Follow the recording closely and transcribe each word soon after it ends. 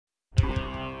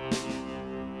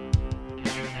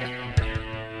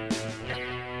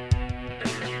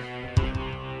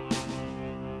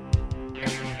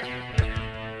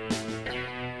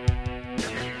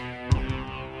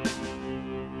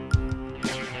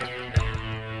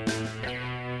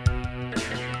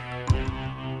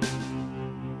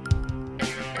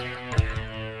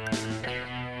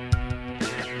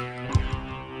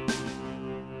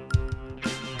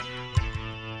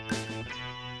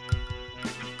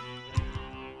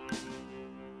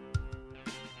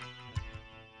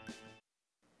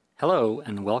Hello,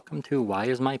 and welcome to Why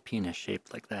Is My Penis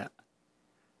Shaped Like That?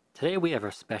 Today we have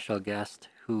a special guest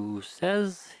who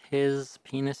says his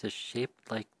penis is shaped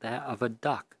like that of a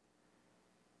duck.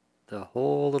 The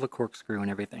whole little corkscrew and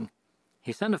everything.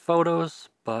 He sent photos,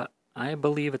 but I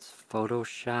believe it's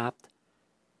photoshopped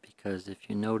because if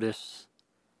you notice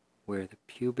where the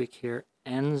pubic hair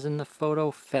ends in the photo,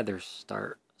 feathers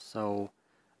start. So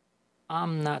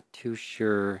I'm not too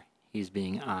sure he's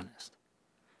being honest.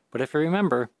 But if you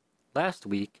remember, last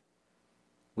week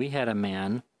we had a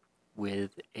man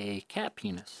with a cat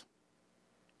penis,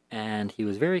 and he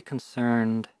was very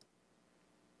concerned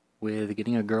with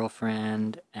getting a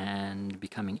girlfriend and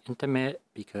becoming intimate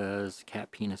because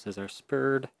cat penises are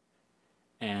spurred.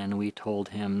 And we told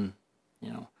him,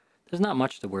 there's not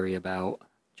much to worry about,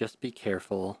 just be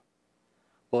careful.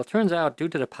 Well, it turns out, due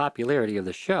to the popularity of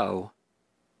the show,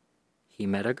 he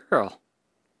met a girl.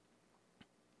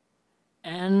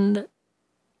 And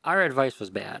our advice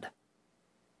was bad.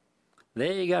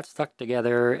 They got stuck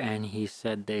together, and he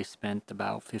said they spent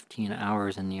about 15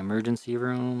 hours in the emergency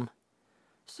room.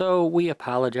 So we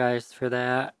apologized for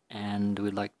that, and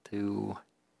we'd like to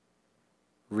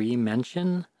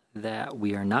re-mention that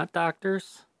we are not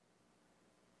doctors,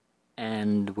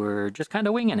 and we're just kind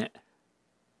of winging it.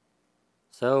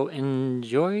 So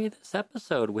enjoy this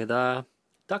episode with a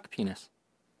duck penis.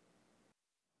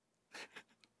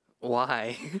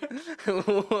 Why?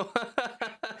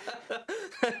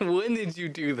 When did you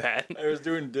do that? I was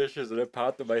doing dishes and it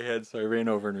popped in my head, so I ran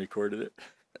over and recorded it.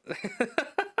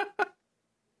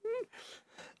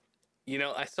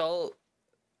 I saw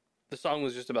the song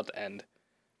was just about to end.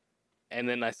 And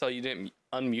then I saw you didn't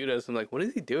unmute us. I'm like, what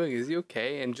is he doing? Is he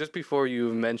okay? And just before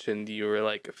you mentioned you were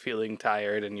like feeling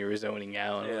tired and you were zoning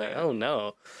out. I'm like, oh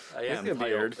no. I am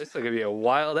tired. This is going to be a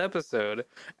wild episode.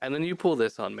 And then you pull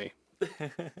this on me.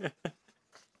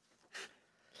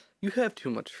 You have too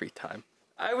much free time.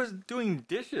 I was doing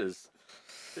dishes.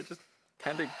 It just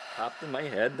kind of popped in my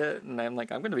head, and I'm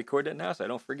like, I'm going to record it now so I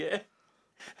don't forget.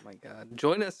 Oh my God.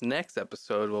 Join us next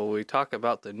episode where we talk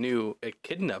about the new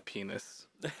echidna penis.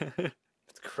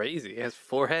 It's crazy. It has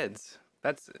 4 heads.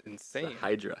 That's insane. It's a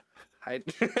Hydra.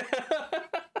 Hydra.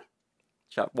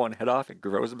 Chop one head off, it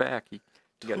grows back. You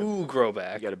Two grow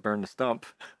back. You got to burn the stump.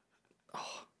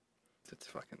 Oh, it's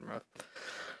fucking rough.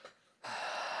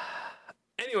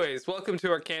 Anyways, welcome to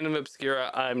our Canon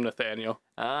Obscura. I'm Nathaniel.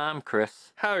 I'm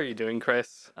Chris. How are you doing,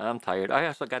 Chris? I'm tired. I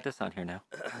also got this on here now.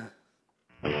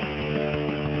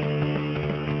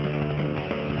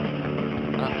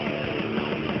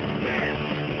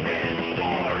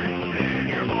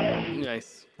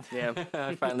 Nice. Yeah.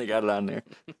 I finally got it on there.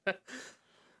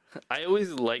 I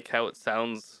always like how it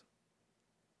sounds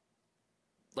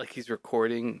like he's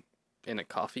recording in a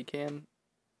coffee can,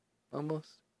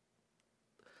 almost.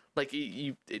 Like,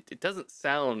 it doesn't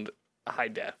sound high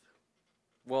def.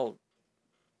 Well,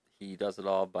 he does it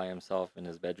all by himself in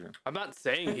his bedroom. I'm not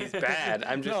saying he's bad.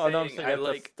 I'm just I'm saying I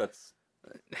like... That's...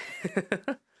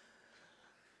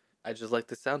 I just like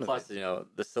the sound Plus, of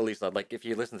it. the silly stuff. Like, if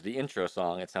you listen to the intro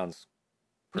song, it sounds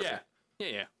perfect.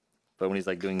 Yeah. But when he's,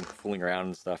 like, fooling around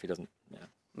and stuff, he doesn't,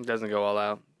 It doesn't go all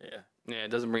out. Yeah. Yeah,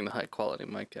 it doesn't bring the high quality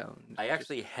mic out. I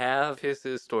actually have Piss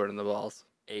is stored in the balls.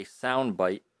 a sound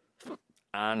bite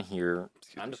on here.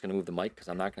 I'm just going to move the mic because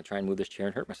I'm not going to try and move this chair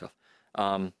and hurt myself.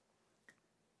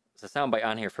 It's a sound bite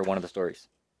on here for one of the stories.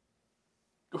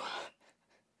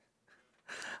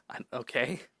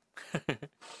 Okay. Do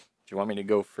you want me to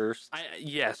go first?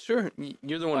 Yeah, sure.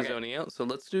 You're the one zoning out, so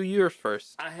let's do yours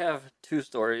first. I have 2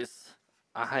 stories.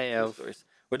 I have... 2 stories.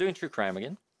 We're doing true crime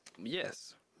again.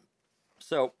 Yes.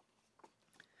 So,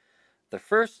 the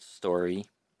first story,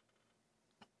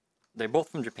 they're both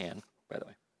from Japan, by the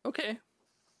way. Okay.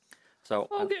 So,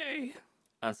 Okay.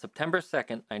 on September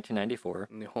 2nd, 1994,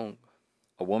 Nihon.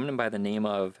 a woman by the name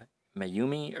of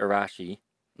Mayumi Arashi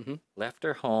left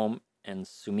her home in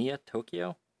Sumiya,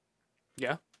 Tokyo.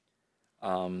 Yeah.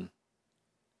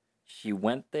 She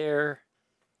went there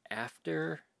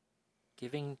after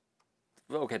giving...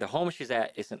 Okay, the home she's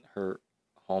at isn't her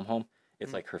home.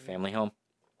 It's like her family home.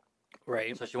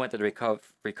 Right. So she went to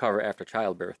recover after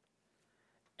childbirth.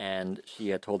 And she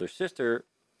had told her sister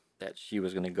that she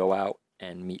was going to go out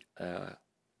and meet an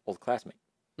old classmate.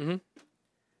 Mm-hmm.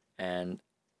 And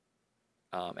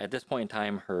at this point in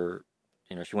time,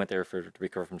 she went there to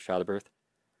recover from childbirth.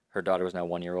 Her daughter was now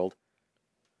 1 year old.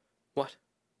 What?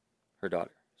 Her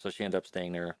daughter. So she ended up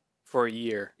staying there. For a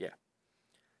year. Yeah.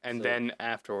 And then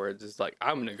afterwards, it's like,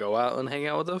 I'm going to go out and hang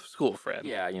out with a school friend.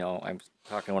 Yeah, I'm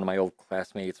talking to one of my old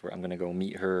classmates where I'm going to go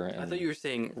meet her. And I thought you were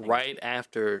saying right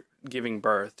after giving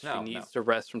birth, she needs to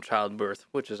rest from childbirth,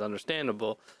 which is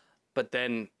understandable. But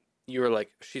then you were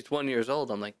like, she's 1 year old.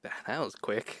 I'm like, that was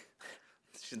quick.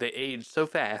 They age so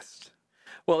fast.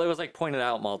 Well, it was like pointed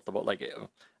out multiple, like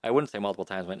I wouldn't say multiple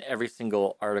times. When every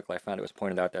single article I found, it was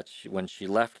pointed out that when she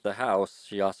left the house,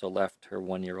 she also left her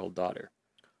 1-year-old daughter.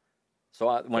 So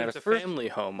when I was It's a first family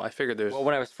home. I figured there's.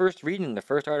 when I was first reading, the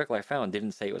first article I found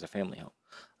didn't say it was a family home.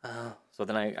 Oh. So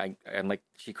then I'm like,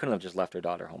 she couldn't have just left her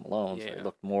daughter home alone. So I Yeah.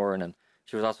 looked more, and then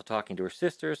she was also talking to her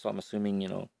sister. So I'm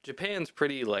assuming, Japan's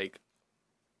pretty like.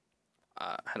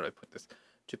 How do I put this?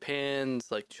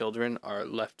 Japan's like children are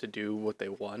left to do what they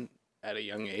want at a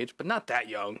young age, but not that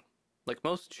young. Like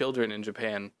most children in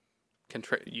Japan can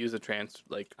use a trans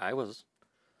like. I was,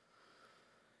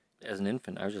 as an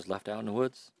infant, I was just left out in the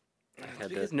woods.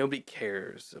 Because nobody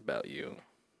cares about you.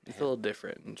 It's a little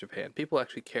different in Japan. People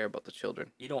actually care about the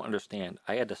children. You don't understand.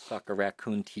 I had to suck a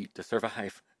raccoon teat to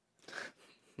survive.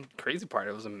 Crazy part,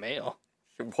 it was a male.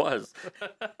 It was.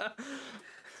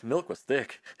 His milk was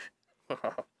thick.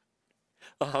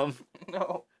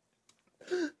 No.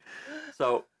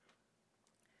 So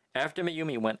after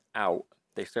Mayumi went out,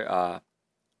 they started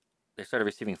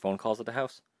receiving phone calls at the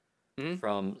house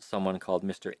from someone called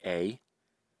Mr. A.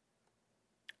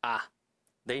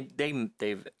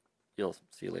 They've you'll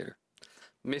see later.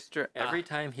 Mr. Every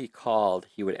time he called,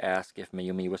 he would ask if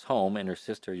Mayumi was home, and her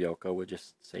sister Yoko would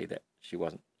just say that she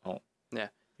wasn't home. Yeah.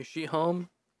 Is she home?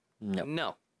 No.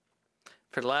 No.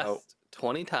 For the last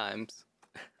 20 times,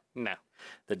 no.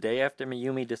 The day after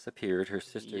Mayumi disappeared, her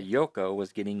sister Yoko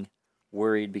was getting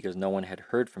worried because no one had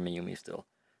heard from Mayumi still.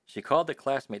 She called the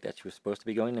classmate that she was supposed to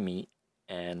be going to meet,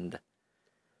 and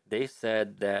they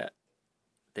said that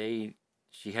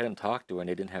she hadn't talked to her and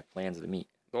they didn't have plans to meet.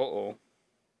 Uh-oh.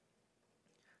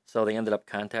 So they ended up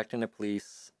contacting the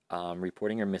police,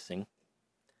 reporting her missing,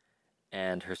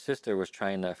 and her sister was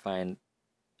trying to find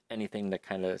anything to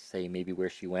kind of say maybe where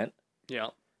she went. Yeah.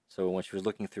 So when she was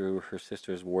looking through her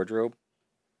sister's wardrobe,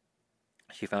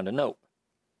 she found a note.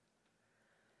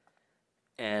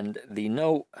 And the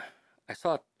note, I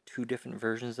saw 2 different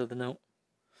versions of the note.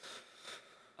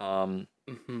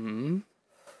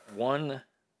 One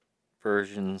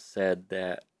version said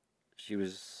that she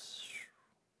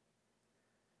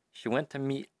went to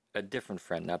meet a different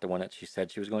friend, not the one that she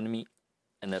said she was going to meet,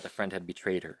 and that the friend had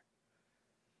betrayed her.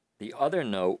 The other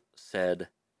note said,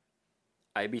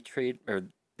 I betrayed, or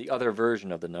the other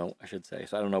version of the note, I should say.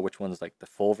 So I don't know which one's like the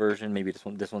full version. Maybe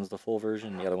this one's the full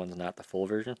version. The other one's not the full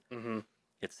version.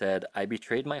 It said, I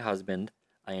betrayed my husband.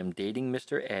 I am dating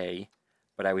Mr. A,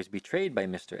 but I was betrayed by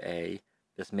Mr. A.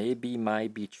 This may be my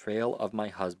betrayal of my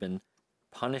husband.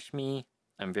 Punish me.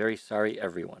 I'm very sorry,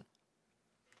 everyone.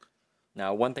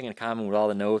 Now, one thing in common with all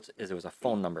the notes is there was a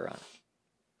phone number on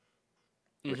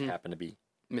it, which happened to be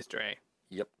Mr. A.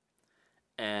 Yep.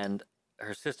 And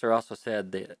her sister also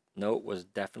said the note was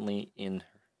definitely in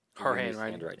her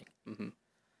handwriting.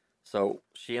 So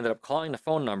she ended up calling the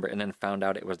phone number and then found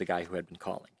out it was the guy who had been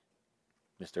calling,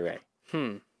 Mr. A.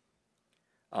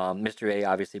 Mr. A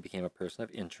obviously became a person of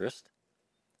interest.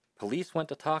 Police went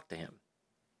to talk to him.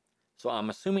 So I'm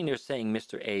assuming they're saying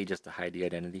Mr. A just to hide the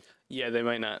identity. Yeah, they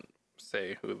might not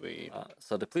say who the...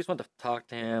 So the police went to talk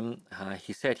to him.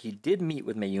 He said he did meet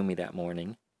with Mayumi that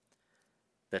morning,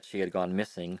 that she had gone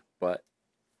missing, but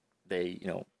they,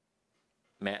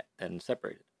 met and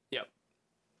separated. Yep.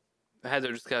 They had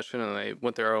their discussion and they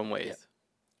went their own ways. Yep.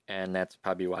 And that's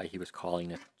probably why he was calling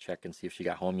to check and see if she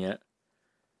got home yet.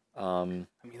 I mean,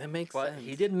 that makes sense.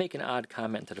 He did make an odd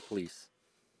comment to the police.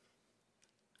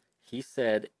 He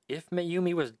said, if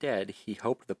Mayumi was dead, he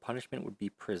hoped the punishment would be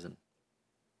prison.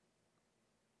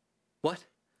 What?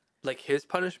 Like his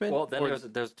punishment? Well, then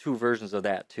there's 2 versions of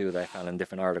that, too, that I found in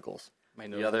different articles.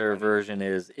 The other version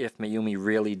is, if Mayumi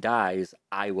really dies,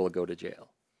 I will go to jail.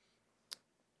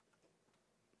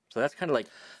 So that's kind of like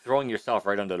throwing yourself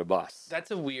right under the bus.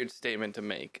 That's a weird statement to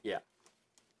make. Yeah.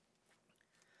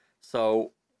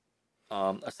 So,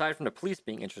 aside from the police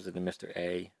being interested in Mr.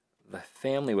 A, the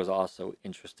family was also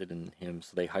interested in him,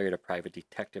 so they hired a private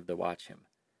detective to watch him.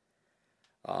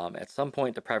 At some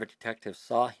point, the private detective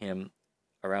saw him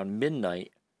around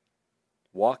midnight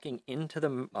walking into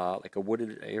the like a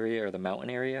wooded area or the mountain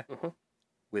area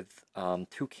with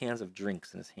 2 cans of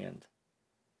drinks in his hand.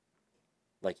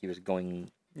 Like he was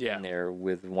going in there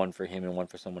with one for him and one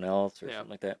for someone else or something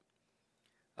like that.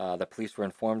 The police were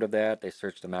informed of that. They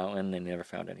searched the mountain and they never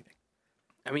found anything.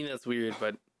 I mean, that's weird,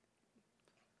 but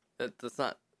that's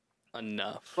not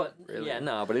enough. But really. Yeah,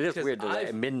 no, but it is weird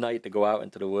at midnight to go out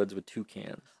into the woods with 2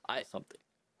 cans of something.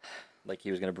 Like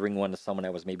he was going to bring one to someone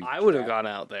that was maybe... I would have gone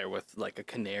out there with like a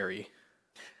canary.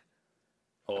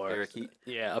 Or a parakeet?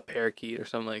 Yeah, a parakeet or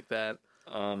something like that.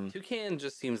 Toucan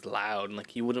just seems loud, and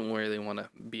like you wouldn't really want to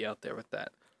be out there with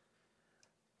that.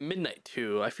 Midnight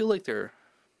too. I feel like they're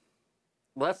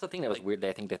Well, that's the thing that was like, weird. That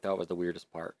I think they thought was the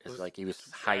weirdest part. Is like he was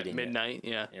hiding at midnight.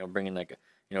 Yeah. it. Bringing like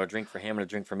a drink for him and a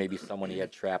drink for maybe someone he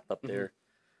had trapped up there.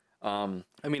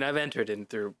 I mean, I've entered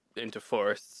into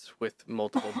forests with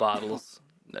multiple bottles,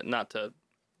 not to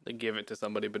give it to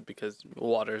somebody, but because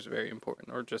water is very important,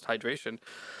 or just hydration.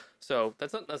 So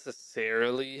that's not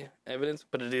necessarily evidence,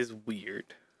 but it is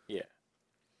weird. Yeah.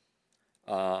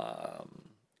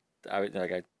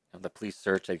 The police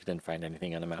searched. They didn't find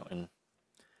anything on the mountain.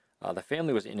 The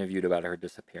family was interviewed about her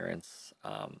disappearance.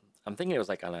 I'm thinking it was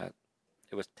like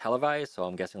it was televised, so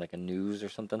I'm guessing like a news or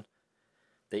something.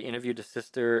 They interviewed the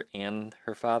sister and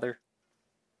her father.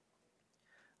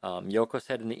 Yoko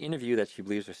said in the interview that she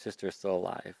believes her sister is still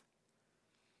alive.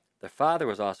 The father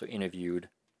was also interviewed,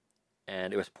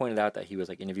 and it was pointed out that he was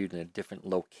like interviewed in a different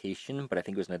location, but I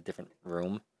think it was in a different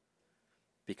room,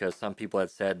 because some people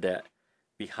had said that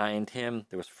behind him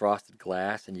there was frosted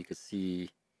glass, and you could see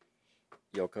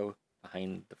Yoko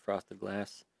behind the frosted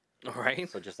glass. All right.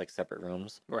 So just like separate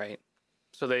rooms. Right.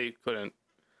 So they couldn't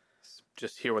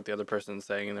just hear what the other person's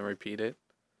saying and then repeat it?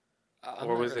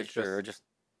 Or was it just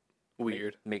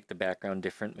weird? Make the background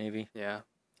different, maybe? Yeah.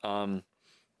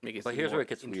 Make it but here's where it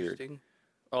gets weird.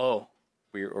 Oh.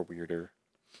 Weird or weirder.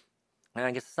 And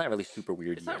I guess it's not really super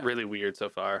weird It's yet. not really weird so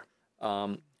far.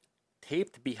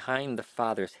 Taped behind the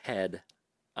father's head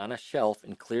on a shelf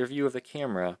in clear view of the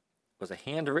camera was a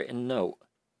handwritten note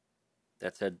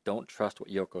that said, "Don't trust what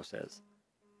Yoko says."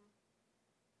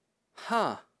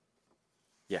 Huh.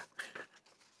 Yeah.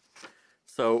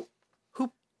 So,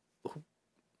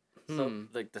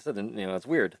 like I said, it's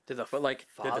weird. Did the father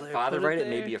put write it it?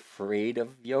 Maybe afraid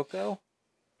of Yoko.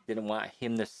 He didn't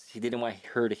want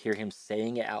her to hear him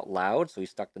saying it out loud, so he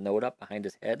stuck the note up behind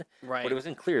his head. Right. But it was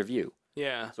in clear view.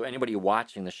 Yeah. So anybody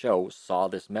watching the show saw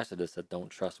this message that said, "Don't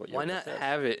trust what Yoko says." Why not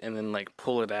have it and then like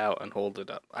pull it out and hold it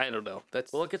up? I don't know.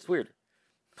 Well, it gets weird.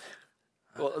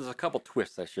 Well, there's a couple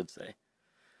twists, I should say.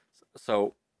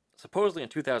 So, supposedly in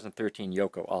 2013,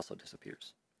 Yoko also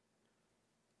disappears.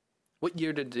 What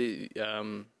year did the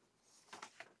I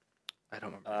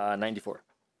don't remember. 94.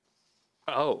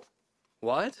 Oh,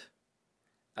 what?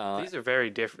 Uh, These are very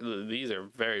different. These are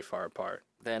very far apart.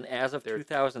 Then, as of They're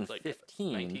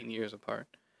 2015, 19 years apart.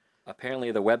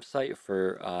 apparently the website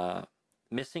for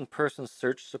Missing Persons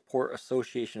Search Support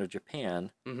Association of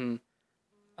Japan, Mm-hmm.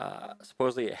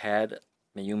 supposedly it had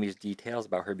Mayumi's details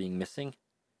about her being missing.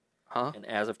 Huh? And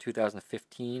as of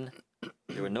 2015,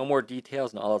 there were no more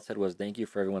details, and all it said was, "Thank you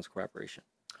for everyone's cooperation."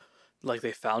 Like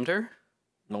they found her?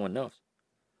 No one knows.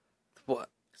 What?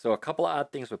 So a couple of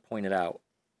odd things were pointed out.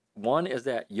 One is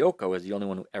that Yoko is the only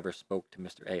one who ever spoke to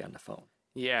Mr. A on the phone.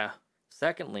 Yeah.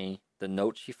 Secondly, the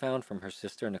note she found from her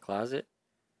sister in the closet,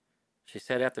 she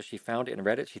said after she found it and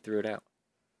read it, she threw it out.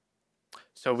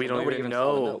 So we don't nobody even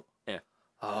saw the know. note. Yeah.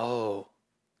 Oh.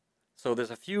 So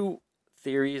there's a few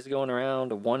theories going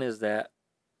around. One is that,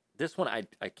 this one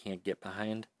I can't get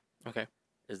behind, Okay.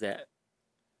 is that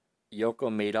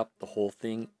Yoko made up the whole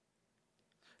thing.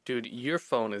 Dude, your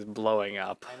phone is blowing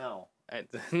up. I know. I-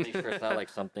 Make sure it's not like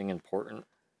something important.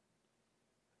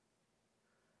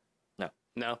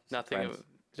 No, nothing. Friends.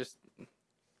 Just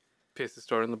piss the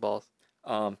store in the balls.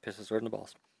 Piss the sword in the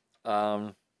balls.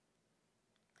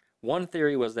 One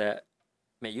theory was that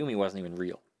Mayumi wasn't even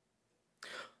real.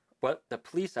 But the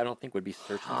police, I don't think, would be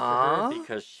searching for Huh? her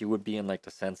because she would be in like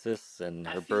the census and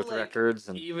I her feel birth like records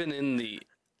and even in the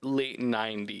late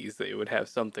 90s, they would have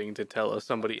something to tell us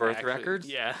somebody birth actually, records.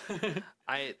 Yeah.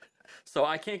 I So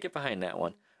I can't get behind that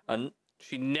one.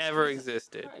 She never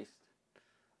existed. Christ.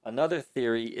 Another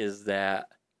theory is that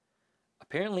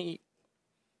apparently,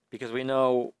 because we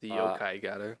know The yokai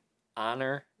got her.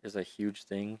 honor is a huge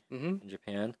thing Mm-hmm. in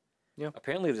Japan. Yeah.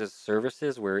 Apparently, there's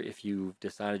services where if you've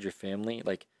dishonored your family,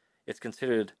 like it's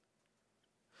considered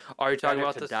Are you talking better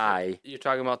about to the die. You're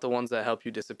talking about the ones that help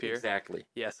you disappear? Exactly.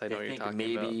 Yes, I know what you're think talking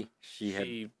maybe about. she had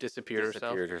She disappeared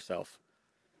herself.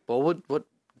 Well, what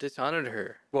dishonored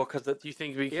her? Well, because Do you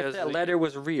think if because that letter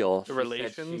was real, the she said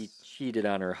relations? she cheated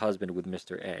on her husband with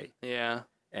Mr. A, Yeah.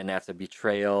 and that's a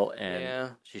betrayal, and Yeah.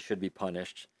 she should be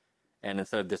punished. And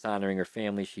instead of dishonoring her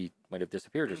family, she might have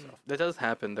disappeared herself. That does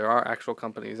happen. There are actual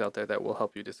companies out there that will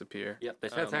help you disappear. Yep, they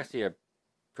said it's actually a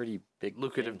pretty big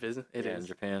Lucrative thing. business. It is. In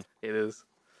Japan. It is.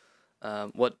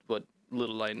 What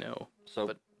little I know. So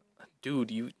But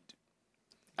dude,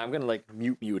 I'm gonna like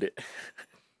mute it.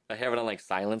 I have it on like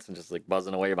silence and just like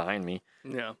buzzing away behind me.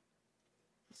 yeah.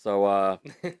 So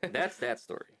that's that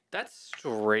story. That's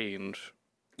strange.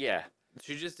 Yeah.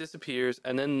 She just disappears,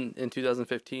 and then in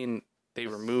 2015, They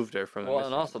removed her from the Well,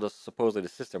 missing. and also supposedly the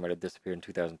sister might have disappeared in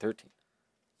 2013.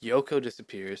 Yoko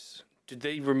disappears. Did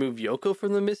they remove Yoko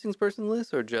from the missing person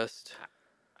list, or just?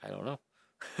 I don't know.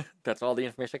 That's all the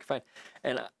information I could find.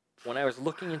 And when I was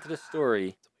looking into the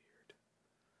story,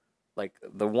 like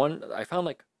the one I found,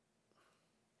 like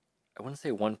I wouldn't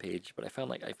say one page, but I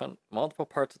found multiple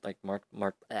parts, like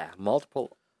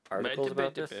multiple articles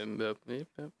about this.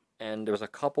 And there was a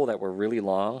couple that were really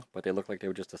long, but they looked like they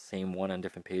were just the same one on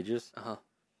different pages.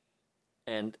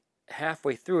 And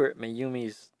halfway through it,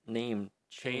 Mayumi's name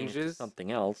changed to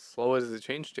something else. What was it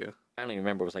changed to? I don't even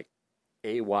remember. It was like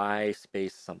AY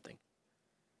space something.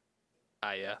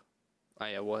 Yeah.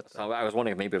 What? So I was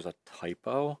wondering if maybe it was a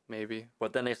typo. Maybe.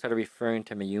 But then they started referring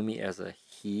to Mayumi as a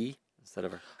he instead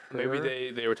of a her.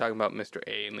 Maybe they were talking about Mr.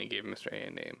 A and they gave Mr. A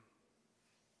a name.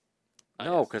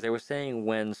 No, because they were saying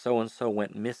when so-and-so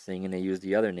went missing and they used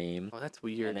the other name. Oh, that's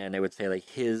weird. And then they would say like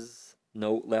his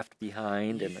note left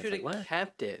behind. You and should have like,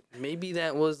 kept it. Maybe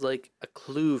that was like a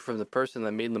clue from the person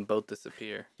that made them both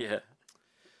disappear. Yeah.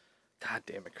 God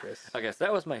damn it, Chris. Okay, so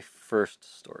that was my first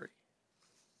story.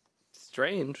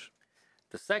 Strange.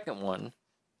 The second one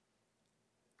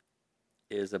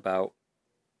is about...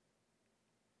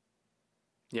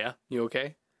 Yeah, you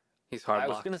okay? He's hard I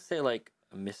was locked. going to say like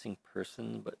a missing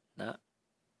person, but not...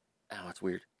 I don't know, it's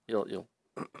weird. You'll...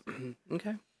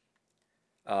 Okay.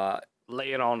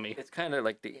 Lay it on me. It's kind of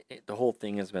like the whole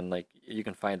thing has been like, you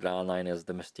can find it online as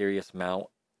the mysterious Mount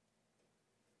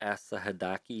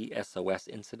Asahadaki SOS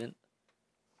incident.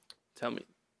 Tell me.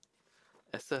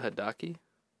 Asahadaki?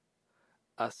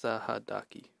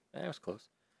 Asahadaki. That was close.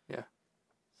 Yeah.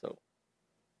 So,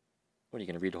 what, are you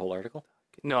going to read the whole article?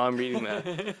 No, I'm reading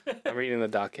that. I'm reading the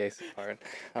doc case part.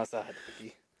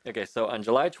 Asahadaki. Okay, so on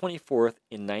July 24th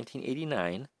in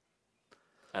 1989,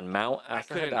 on Mount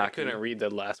Asahadaki... I couldn't read the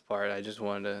last part. I just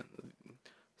wanted to...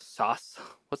 Sauce?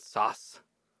 What's sauce?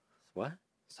 What?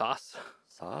 Sauce?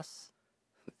 Sauce?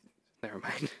 Never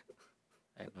mind.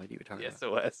 I have no idea what you're talking about.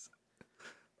 SOS.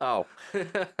 Oh.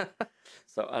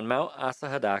 So on Mount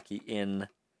Asahadaki in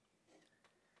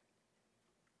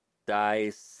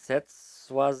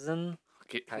Daisetswazen...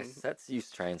 Okay. You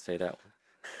try and say that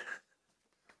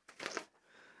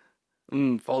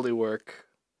one. Foley work.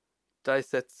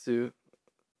 Daisetsu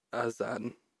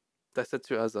Azan.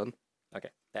 Daisetsu Azan.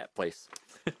 Okay, that place.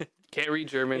 Can't read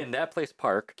German. In that place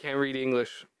park, Can't read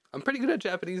English. I'm pretty good at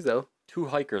Japanese, though. 2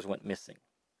 hikers went missing.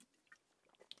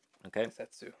 Okay?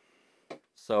 Daisetsu.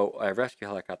 So a rescue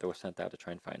helicopter was sent out to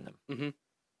try and find them. Mm-hmm.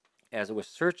 As it was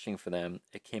searching for them,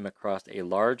 it came across a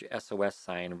large SOS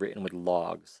sign written with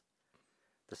logs.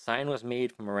 The sign was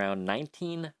made from around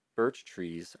 19 birch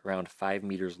trees around 5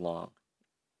 meters long.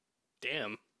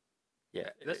 Damn. Yeah,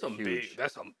 That's some huge. big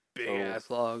So, ass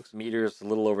logs. Meters, a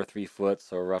little over 3 foot,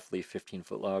 so roughly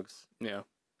 15-foot logs. Yeah.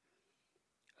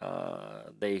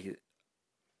 After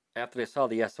they saw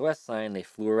the SOS sign, they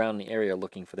flew around the area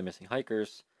looking for the missing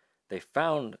hikers. They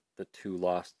found the 2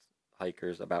 lost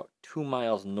hikers about 2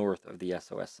 miles north of the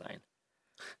SOS sign.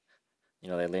 You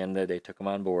know, they landed, they took them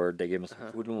on board, they gave them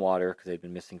some food and water because they'd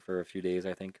been missing for a few days,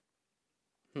 I think.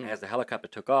 As the helicopter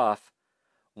took off,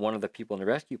 one of the people in the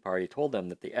rescue party told them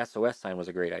that the SOS sign was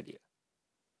a great idea.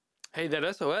 Hey,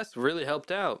 that SOS really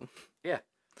helped out. Yeah.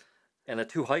 And the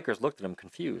 2 hikers looked at him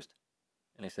confused.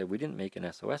 And they said, we didn't make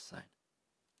an SOS sign.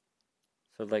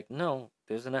 So like, no,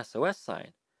 there's an SOS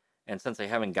sign. And since they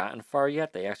haven't gotten far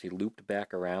yet, they actually looped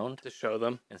back around. To show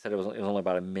them. And said it was only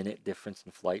about a minute difference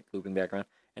in flight, looping back around.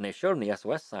 And they showed them the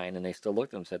SOS sign, and they still looked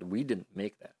at them and said, we didn't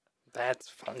make that. That's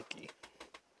funky.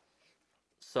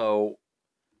 So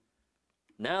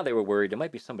now they were worried there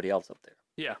might be somebody else up there.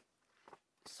 Yeah.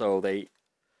 So they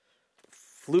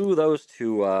flew those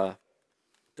two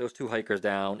hikers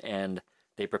down, and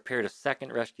they prepared a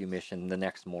second rescue mission the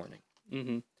next morning.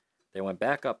 Mm-hmm. They went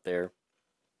back up there.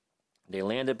 They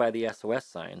landed by the SOS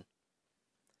sign,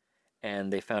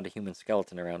 and they found a human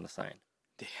skeleton around the sign.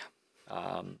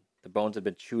 Damn. The bones had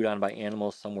been chewed on by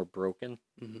animals. Some were broken.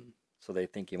 Mm-hmm. So they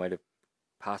think he might have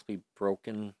possibly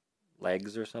broken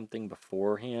legs or something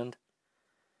beforehand.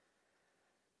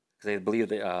 Because they believe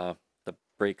the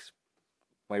breaks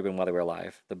might have been while they were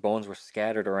alive. The bones were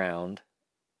scattered around.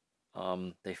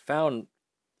 They found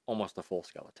almost a full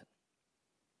skeleton.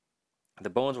 The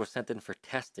bones were sent in for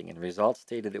testing, and results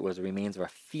stated it was the remains of a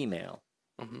female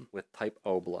with type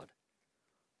O blood.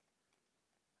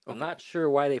 I'm not sure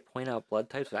why they point out blood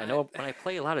types. I know when I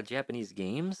play a lot of Japanese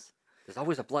games, there's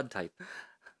always a blood type.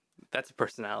 That's a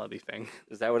personality thing.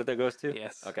 Is that what it goes to?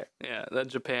 Yes. Okay. Yeah, that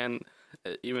Japan,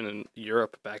 even in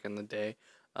Europe back in the day,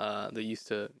 they used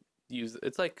to use,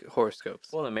 it's like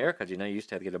horoscopes. Well, in America, you used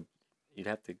to have to get you'd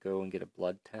have to go and get a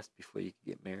blood test before you could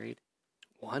get married.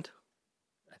 What?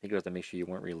 I think it was to make sure you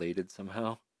weren't related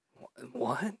somehow.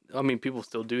 What? I mean, people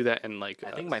still do that in like.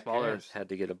 I think my parents had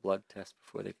to get a blood test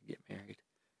before they could get married.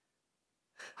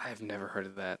 I have never heard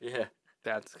of that. Yeah.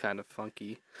 That's kind of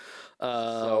funky.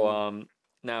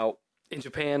 Now in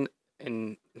Japan,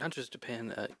 and not just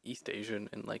Japan, East Asian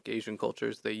and like Asian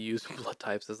cultures, they use blood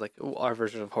types as like our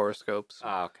version of horoscopes.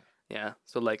 Ah, okay. Yeah.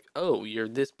 So like, oh, you're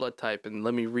this blood type, and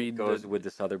let me read. Goes with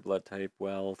this other blood type.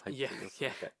 Yeah. Yeah.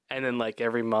 Okay. And then like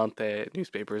every month,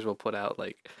 newspapers will put out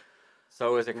like.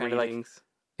 So is it kind of like?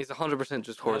 It's 100%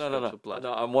 just horoscopes with blood.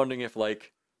 No, I'm wondering if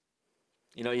like,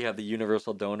 you have the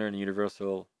universal donor and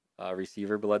universal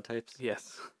receiver blood types.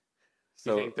 Yes.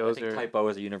 So you think those I think type O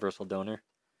is a universal donor.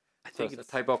 I think it's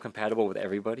type O compatible with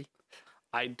everybody.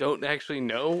 I don't actually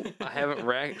know. I haven't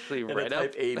actually read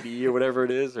type up. AB or whatever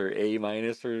it is, or A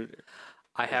minus, or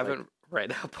I haven't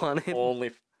read up on it.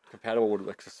 Only compatible with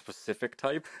like a specific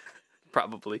type.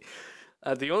 Probably.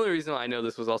 The only reason I know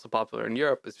this was also popular in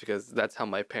Europe is because that's how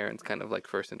my parents kind of like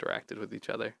first interacted with each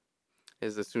other.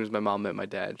 Is as soon as my mom met my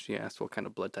dad, she asked what kind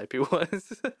of blood type he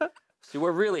was. See, what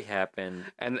really happened,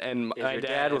 and my your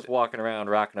dad was walking around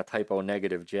rocking a type O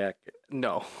negative jacket.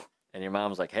 No. And your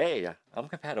mom's like, "Hey, I'm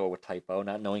compatible with type O,"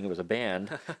 not knowing it was a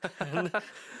band.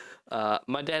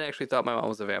 My dad actually thought my mom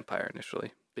was a vampire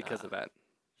initially because of that.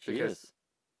 She is.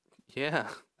 Yeah.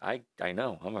 I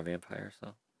know. I'm a vampire,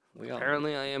 so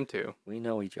apparently I am too. We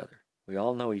know each other. We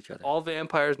all know each other. All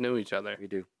vampires know each other. We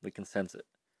do. We can sense it.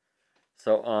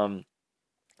 So,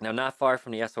 now not far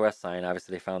from the SOS sign,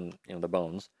 obviously they found, the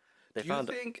bones.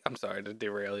 I'm sorry to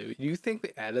derail you. You think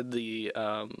they added the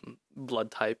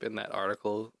blood type in that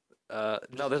article?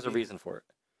 No, there's a reason for it.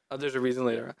 Oh, there's a reason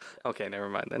later on? Okay, never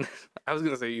mind then. I was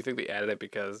going to say, you think they added it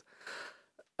because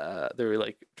they were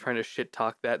like trying to shit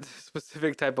talk that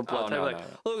specific type of blood type?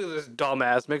 No, look at this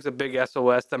dumbass, makes a big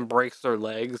SOS, then breaks their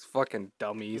legs. Fucking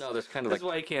dummies. No, there's kind of That's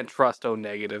why you can't trust O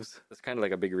negatives. There's kind of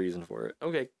like a big reason for it.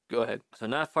 Okay, go ahead. So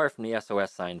not far from the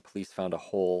SOS sign, police found a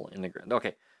hole in the ground.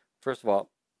 Okay, first of all,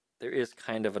 there is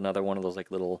kind of another one of those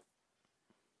like little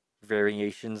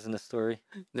variations in the story.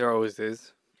 There always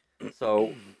is.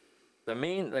 So the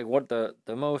main, like what the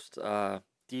most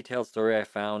detailed story I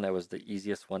found that was the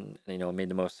easiest one, made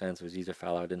the most sense, was easier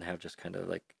follow. Didn't have just kind of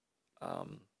like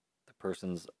the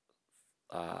person's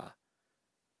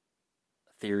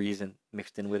theories and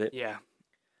mixed in with it. Yeah.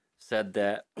 Said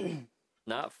that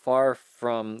not far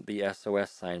from the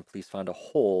SOS sign, police found a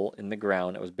hole in the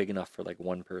ground that was big enough for like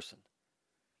one person.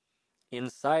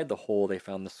 Inside the hole, they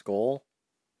found the skull.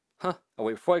 Huh. Oh,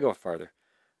 wait, before I go farther.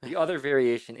 The other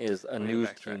variation is a news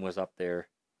team was up there,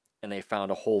 and they found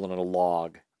a hole in a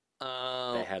log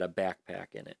that had a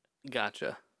backpack in it.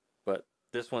 Gotcha. But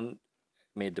this one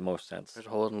made the most sense. There's a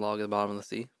hole in the log at the bottom of the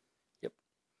sea? Yep.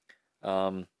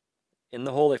 In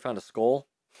the hole, they found a skull.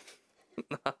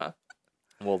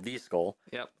 Well, the skull.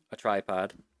 Yep. A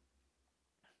tripod.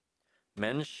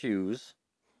 Men's shoes.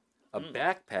 A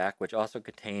backpack, which also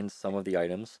contains some of the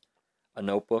items. A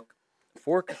notebook.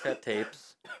 4 cassette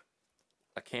tapes.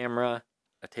 A camera.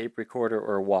 A tape recorder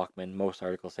or a Walkman. Most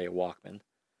articles say a Walkman,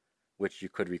 which you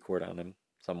could record on them.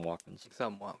 Some Walkmans.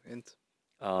 Some Walkmans.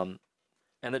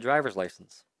 And the driver's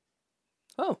license.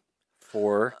 Oh.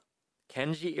 For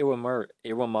Kenji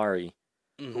Iwamari,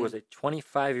 who was a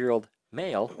 25-year-old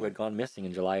male who had gone missing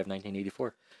in July of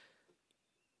 1984.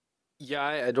 Yeah,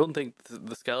 I don't think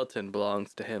the skeleton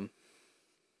belongs to him.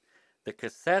 The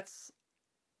cassettes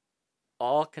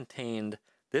all contained...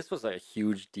 This was a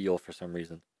huge deal for some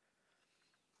reason.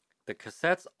 The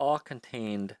cassettes all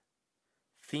contained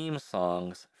theme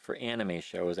songs for anime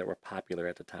shows that were popular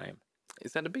at the time.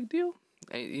 Is that a big deal?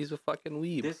 He's a fucking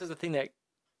weeb. This is the thing that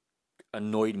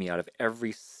annoyed me out of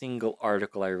every single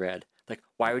article I read. Like,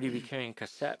 why would he be carrying a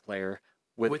cassette player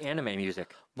with anime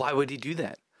music? Why would he do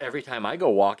that? Every time I go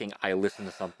walking, I listen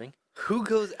to something. Who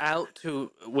goes out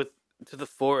to the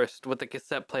forest with a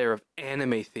cassette player of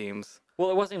anime themes? Well,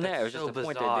 it wasn't even that. It was so just the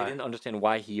point bizarre. that they didn't understand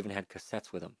why he even had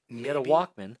cassettes with him. He had a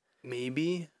Walkman.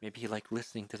 Maybe he liked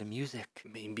listening to the music.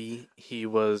 Maybe he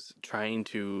was trying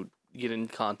to get in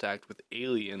contact with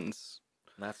aliens.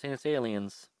 I'm not saying it's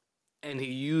aliens. And he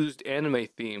used anime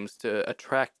themes to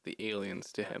attract the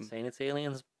aliens to him. Not saying it's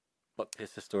aliens, but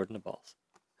piss is stored in the balls.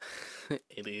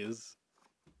 It is.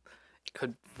 It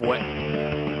could... What?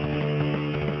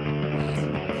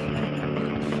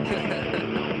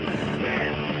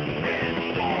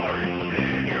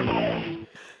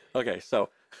 Okay, so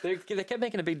they kept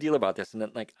making a big deal about this, and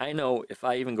then, like, I know if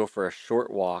I even go for a short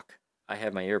walk, I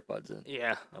have my earbuds in.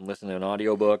 Yeah. I'm listening to an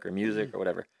audiobook or music or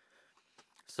whatever.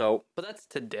 So, but that's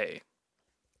today.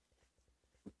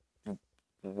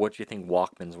 what do you think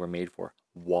Walkmans were made for?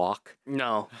 Walk?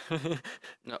 No.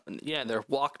 No. Yeah, they're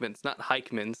Walkmans, not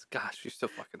Hikemans. Gosh, you're so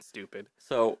fucking stupid.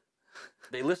 So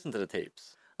they listened to the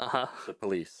tapes, Uh-huh. the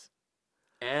police.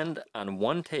 And on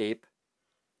one tape,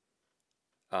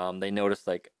 they noticed,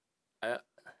 like,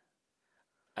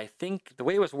 I think the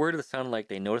way it was worded, it sounded like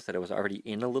they noticed that it was already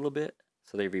in a little bit,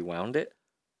 so they rewound it,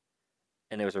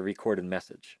 and it was a recorded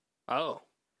message. Oh.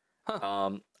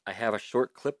 Huh. I have a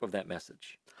short clip of that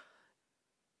message.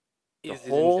 Is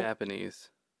it in Japanese?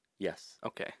 Yes.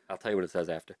 Okay. I'll tell you what it says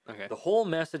after. Okay. The whole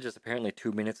message is apparently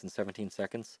 2 minutes and 17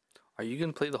 seconds. Are you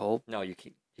gonna play the whole? No, you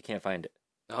can't find it.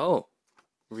 Oh,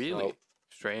 really? So,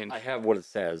 Strange. I have what it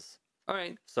says. All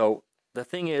right. So the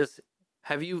thing is,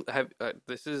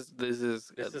 this is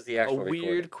the actual a weird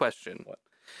recording. question. What?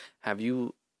 Have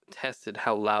you tested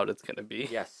how loud it's gonna be?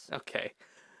 Yes, Okay.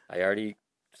 I already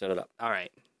set it up. All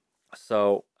right.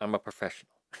 So I'm a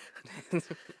professional. All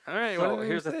right. So what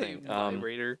here's the say? thing,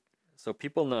 Vibrator. So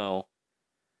people know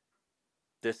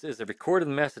this is a recorded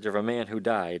message of a man who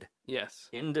died Yes.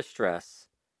 in distress.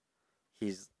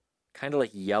 He's kind of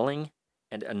like yelling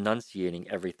and enunciating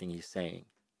everything he's saying.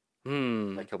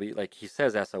 Like he'll be like, he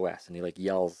says SOS and he like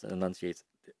yells and enunciates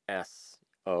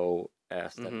SOS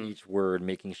at each word,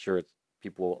 making sure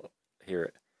people hear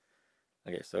it.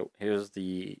 Okay, so here's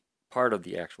the part of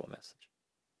the actual message.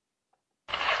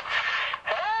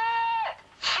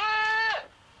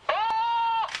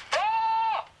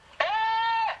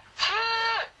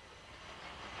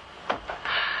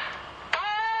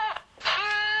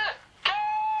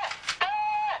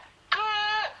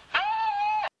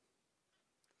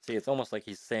 See, it's almost like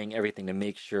he's saying everything to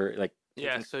make sure, like,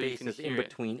 Yeah, taking so you can spaces in hear it.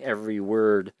 between every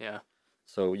word. Yeah.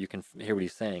 So you can hear what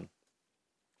he's saying.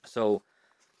 So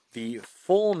the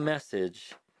full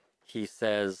message, he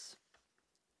says,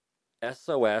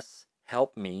 SOS,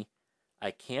 help me. I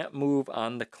can't move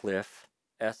on the cliff.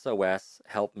 SOS,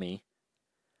 help me.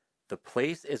 The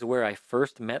place is where I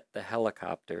first met the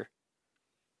helicopter.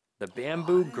 The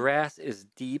bamboo grass is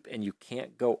deep and you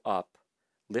can't go up.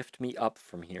 Lift me up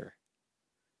from here.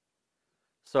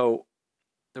 So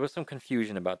there was some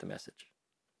confusion about the message.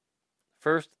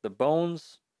 First, the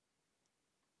bones.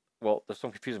 Well, there's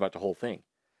some confusion about the whole thing.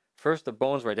 First, the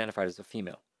bones were identified as a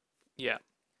female. Yeah.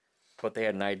 But they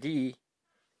had an ID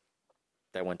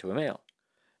that went to a male.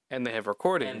 And they have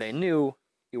recordings. And they knew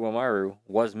Iwamaru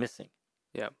was missing.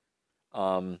 Yeah.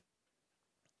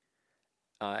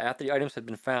 After the items had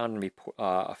been found,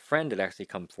 a friend had actually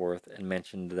come forth and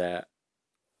mentioned that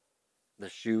the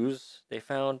shoes they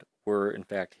found were, in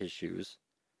fact, his shoes.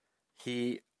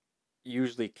 He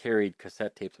usually carried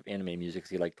cassette tapes of anime music because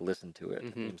he liked to listen to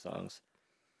it, theme songs.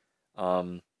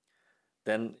 Then,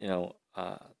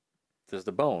 there's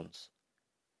the bones.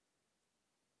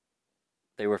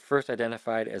 They were first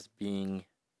identified as being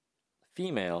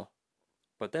female,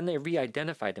 but then they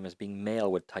re-identified him as being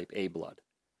male with type A blood.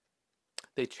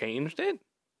 They changed it?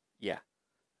 Yeah.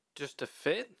 Just to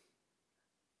fit?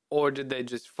 Or did they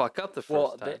just fuck up the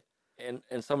first time?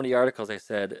 In some of the articles, they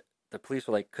said the police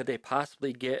were like, could they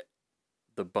possibly get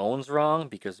the bones wrong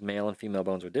because male and female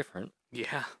bones are different?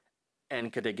 Yeah.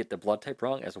 And could they get the blood type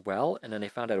wrong as well? And then they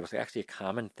found out it was actually a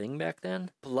common thing back then.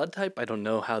 Blood type, I don't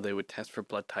know how they would test for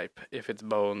blood type if it's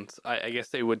bones. I guess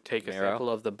they would take a Marrow? sample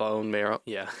of the bone marrow.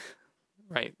 Yeah.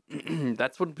 Right.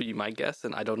 That's would be my guess,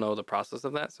 and I don't know the process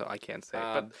of that, so I can't say.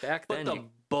 Back But then, the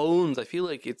bones, I feel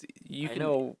like you I can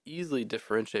know- easily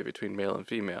differentiate between male and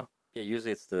female. yeah,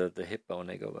 usually it's the hip bone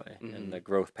they go by and the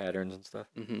growth patterns and stuff.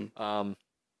 Mm-hmm.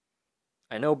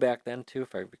 I know back then too,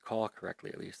 if I recall correctly,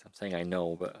 at least. I'm saying I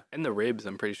know, but And the ribs,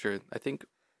 I'm pretty sure. I think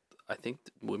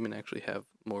women actually have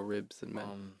more ribs than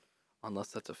men, unless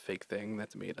that's a fake thing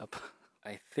that's made up.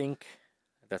 I think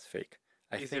that's fake.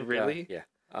 Is it really? Yeah.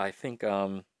 I think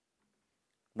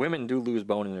women do lose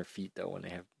bone in their feet though when they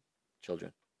have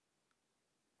children.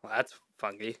 Well, that's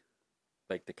funky.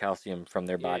 Like the calcium from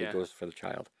their body Yeah. goes for the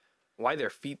child. Why their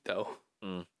feet though?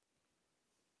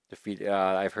 The feet.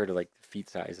 I've heard of like the feet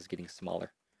size is getting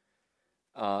smaller.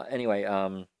 Anyway,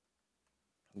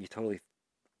 you totally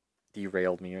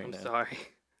derailed me right I'm now. sorry.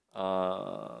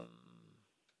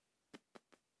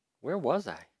 Where was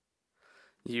I?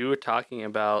 You were talking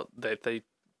about that they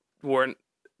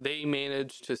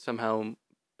managed to somehow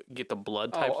get the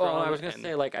blood type wrong. I was gonna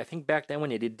say, like, I think back then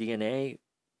when they did DNA,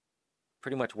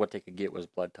 pretty much what they could get was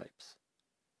blood types.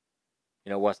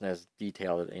 It wasn't as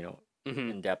detailed,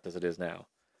 in depth as it is now.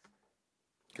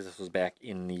 Because this was back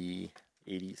in the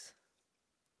 80s.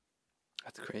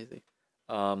 That's crazy.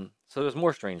 So there's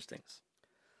more strange things.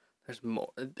 There's more,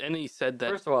 and he said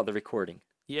that. First of all, the recording.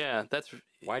 Yeah, that's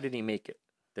Why did he make it?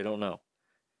 They don't know.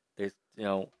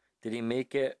 Did he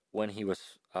make it when he was,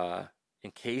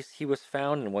 in case he was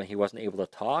found and when he wasn't able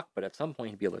to talk? But at some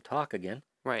point he'd be able to talk again.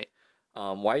 Right.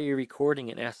 Why are you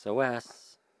recording an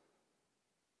SOS?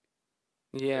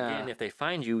 Yeah. Again, if they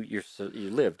find you, you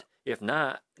lived. If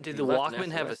not, Did you the left an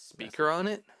Walkman have a SOS speaker on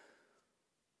it?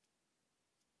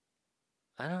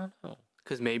 I don't know.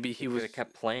 Because maybe he He was. could have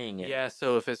kept playing it. Yeah.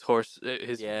 So if his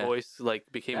Yeah. voice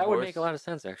like became That hoarse, would make a lot of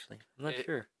sense, actually. I'm not It-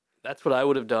 sure. that's what I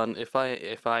would have done if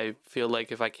I feel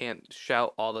like if I can't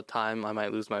shout all the time, I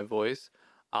might lose my voice.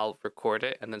 I'll record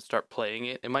it and then start playing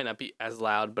it. It might not be as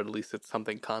loud, but at least it's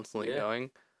something constantly Yeah.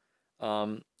 going.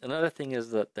 Another thing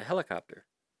is the helicopter.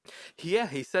 Yeah,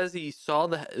 he says he saw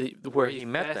Where he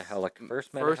met the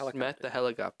first met the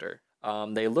helicopter.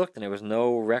 They looked and there was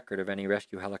no record of any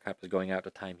rescue helicopters going out at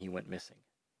the time he went missing.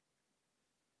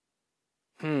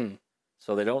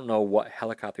 So they don't know what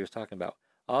helicopter he was talking about.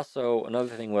 Also, another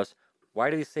thing was, why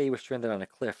did he say he was stranded on a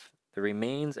cliff? The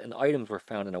remains and items were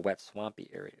found in a wet, swampy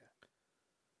area.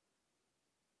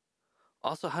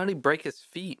 Also, how did he break his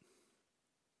feet?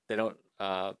 They don't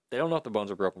know if the bones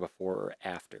were broken before or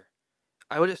after.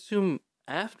 I would assume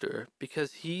after,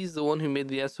 because he's the one who made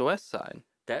the SOS sign.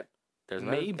 That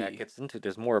gets into.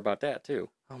 There's more about that too.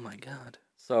 Oh my god.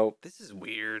 So this is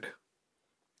weird.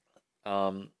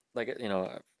 There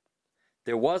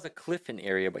was a cliff in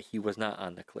area, but he was not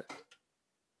on the cliff.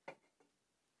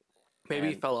 Maybe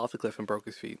he fell off the cliff and broke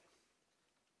his feet.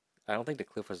 I don't think the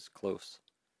cliff was close.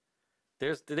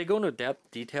 Did they go into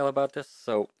detail about this?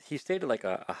 So he stayed at like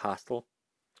a hostel,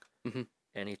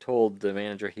 and he told the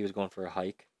manager he was going for a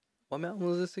hike. What mountain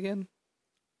was this again?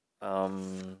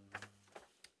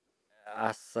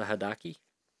 Asahadaki.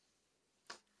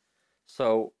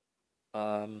 So,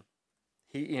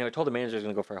 he told the manager he was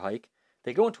going to go for a hike.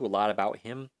 They go into a lot about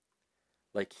him,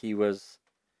 like he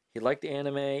liked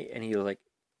anime and he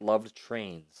loved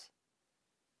trains.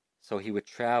 So he would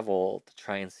travel to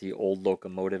try and see old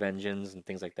locomotive engines and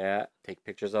things like that, take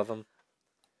pictures of them.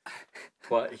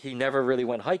 But he never really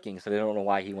went hiking, so they don't know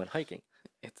why he went hiking.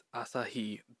 It's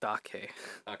Asahi Dake.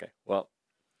 Okay, well,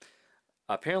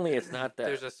 apparently it's not that.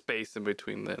 There's a space in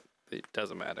between that. It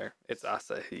doesn't matter. It's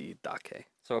Asahi Dake.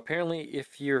 So apparently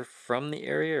if you're from the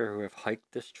area or who have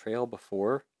hiked this trail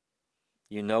before,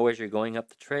 as you're going up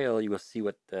the trail, you will see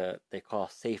what they call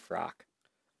safe rock.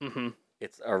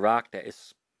 It's a rock that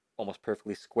is almost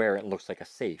perfectly square and looks like a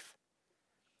safe.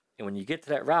 And when you get to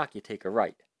that rock, you take a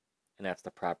right. And that's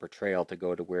the proper trail to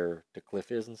go to where the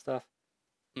cliff is and stuff.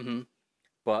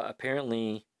 But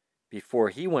apparently, before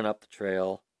he went up the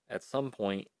trail, at some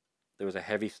point, there was a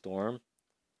heavy storm.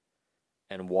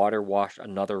 And water washed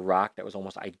another rock that was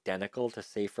almost identical to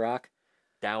safe rock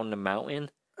down the mountain.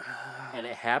 And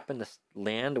it happened to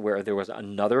land where there was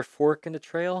another fork in the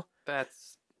trail.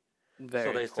 That's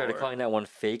very So they started calling that one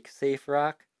fake safe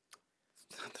rock.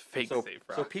 The fake safe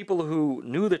rock. So people who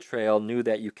knew the trail knew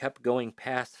that you kept going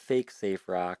past fake safe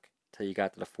rock till you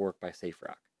got to the fork by safe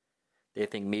rock. They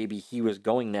think maybe he was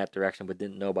going that direction but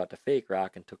didn't know about the fake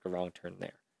rock and took a wrong turn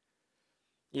there.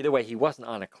 Either way, he wasn't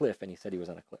on a cliff, and he said he was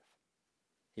on a cliff.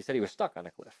 He said he was stuck on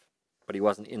a cliff, but he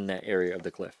wasn't in that area of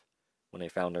the cliff when they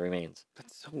found the remains.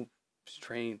 That's so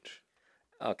strange.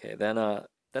 Okay, then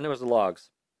there was the logs.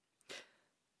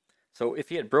 So if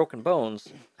he had broken bones,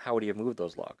 how would he have moved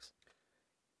those logs?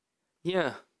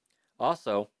 Yeah.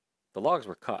 Also, the logs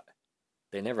were cut.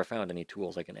 They never found any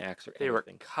tools like an axe or anything. They were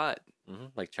cut.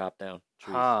 Like chopped down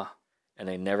trees. And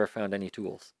they never found any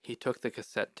tools. He took the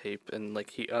cassette tape and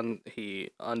he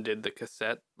undid the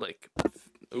cassette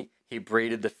He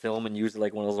braided the film and used it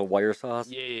like one of those little wire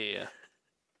saws. Yeah.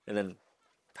 And then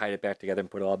tied it back together and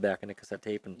put it all back in the cassette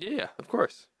tape. Yeah, of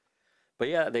course. But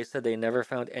yeah, they said they never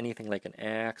found anything like an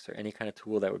axe or any kind of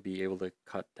tool that would be able to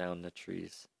cut down the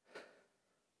trees.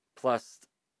 Plus,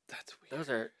 that's weird. Those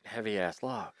are heavy ass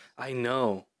logs. I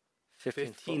know.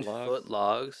 15-foot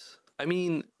logs. I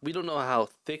mean, we don't know how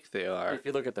thick they are. If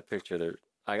you look at the picture,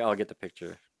 I'll get the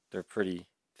picture. They're pretty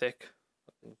thick.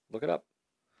 Look it up.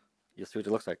 You'll see what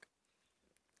it looks like.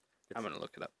 I'm gonna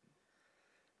look it up.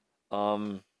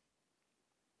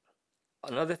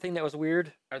 Another thing that was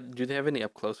weird. Do they have any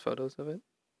up close photos of it?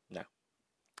 No.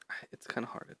 It's kind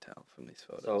of hard to tell from these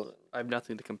photos. So I have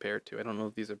nothing to compare it to. I don't know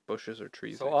if these are bushes or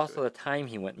trees. So also the time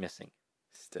he went missing.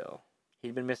 Still,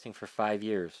 he'd been missing for 5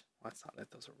 years. Well, that's not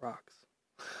it. Those are rocks.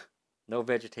 No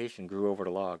vegetation grew over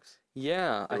the logs.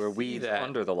 Yeah, there were weeds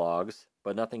under the logs,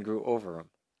 but nothing grew over them.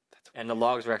 And the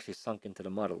logs were actually sunk into the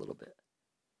mud a little bit,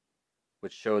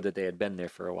 which showed that they had been there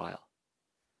for a while.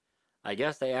 I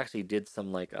guess they actually did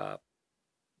some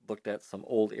looked at some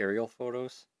old aerial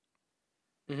photos.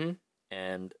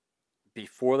 And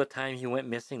before the time he went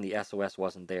missing, the SOS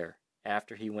wasn't there.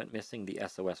 after he went missing, the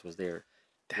SOS was there,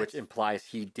 which That's... implies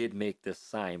he did make this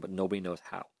sign, but nobody knows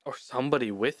how. Or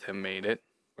somebody with him made it.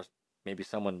 Or maybe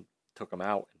someone took him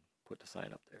out and put the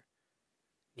sign up there.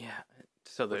 Yeah.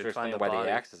 So Which they would find explain the why body.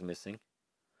 the axe is missing.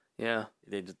 Yeah.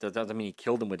 That doesn't mean he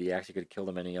killed him with the axe. He could have killed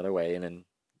him any other way, and then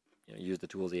use the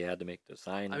tools he had to make the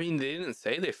sign. I mean, they didn't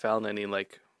say they found any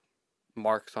like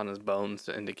marks on his bones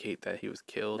to indicate that he was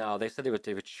killed. No, they said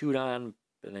they would shoot on,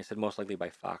 and they said most likely by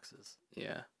foxes.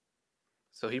 Yeah.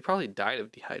 So he probably died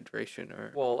of dehydration,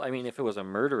 or... Well, I mean, if it was a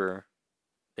murderer,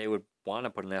 they would want to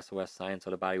put an SOS sign so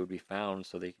the body would be found.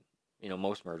 So they,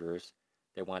 most murderers,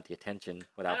 they want the attention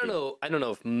without. I don't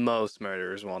know if most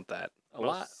murderers want that.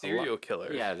 Serial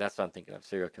killers. Yeah, that's what I'm thinking of.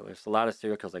 Serial killers. A lot of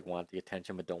serial killers want the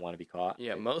attention but don't want to be caught.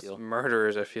 Yeah, most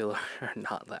murderers I feel are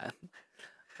not that.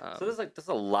 So there's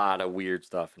a lot of weird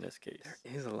stuff in this case.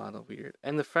 There is a lot of weird,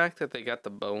 and the fact that they got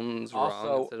the bones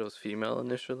wrong, said it was female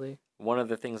initially. One of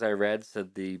the things I read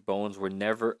said the bones were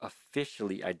never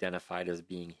officially identified as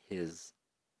being his.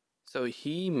 So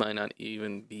he might not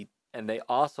even be. And they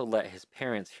also let his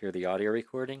parents hear the audio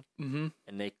recording, Mm-hmm.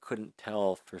 and they couldn't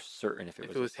tell for certain if it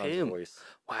was his son's him. voice.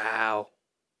 Wow.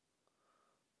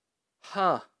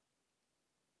 Huh.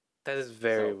 That is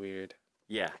very weird.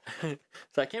 Yeah.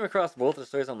 So I came across both the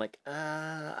stories. I'm like,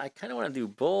 I kind of want to do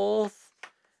both.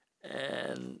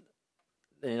 And,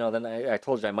 then I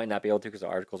told you I might not be able to because the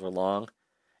articles were long.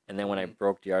 And then when I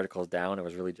broke the articles down, it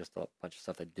was really just a bunch of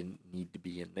stuff that didn't need to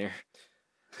be in there.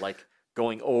 Like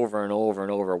going over and over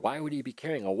and over. Why would he be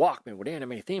carrying a Walkman with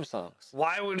anime theme songs?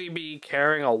 Why would he be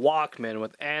carrying a Walkman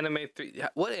with anime?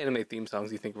 What anime theme songs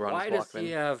do you think were on his Walkman? Why does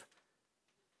he have...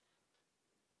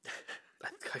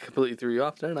 I completely threw you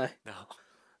off, didn't I? No.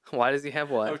 Why does he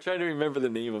have what? I'm trying to remember the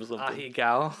name of something.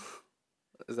 Ahigao?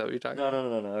 Is that what you're talking about?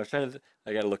 No. I was trying to...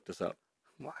 I gotta look this up.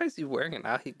 Why is he wearing an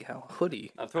Ahigao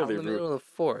hoodie? I'm totally out in the middle of the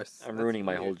forest. I'm ruining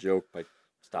my whole joke by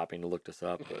stopping to look this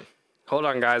up. But... Hold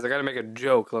on, guys. I gotta make a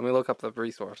joke. Let me look up the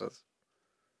resources.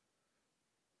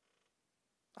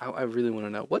 I really want to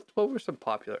know. What were some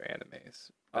popular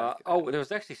animes? There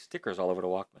was actually stickers all over the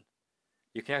Walkman.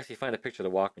 You can actually find a picture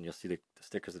of the Walkman. You'll see the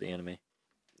stickers of the anime.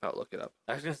 I'll look it up.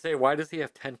 I was going to say, why does he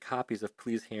have 10 copies of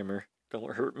Please Hammer?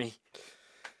 Don't Hurt Me?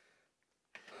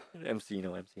 MC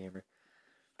Hammer.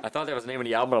 I thought that was the name of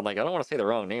the album, but I'm like, I don't want to say the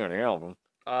wrong name of the album.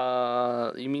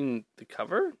 You mean the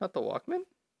cover? Not the Walkman?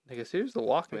 I guess here's the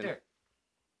Walkman. Right.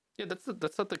 Yeah, that's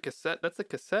not the cassette. That's a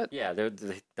cassette. Yeah, they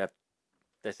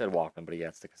said Walkman, but yeah,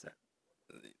 it's the cassette.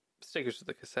 Stickers of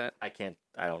the cassette. I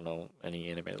don't know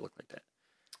any anime that look like that.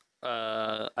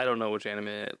 I don't know which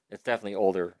anime. It's definitely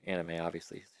older anime,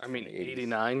 obviously. I mean,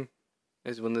 89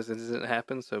 is when this incident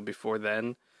happened, so before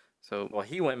then. So well,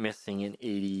 he went missing in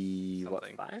 80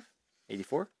 something. What, 5?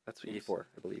 84? That's 84,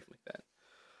 I believe. Like that.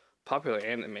 Popular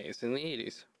animes in the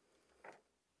 80s.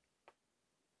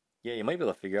 Yeah, you might be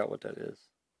able to figure out what that is.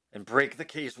 And break the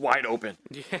case wide open.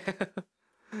 Yeah.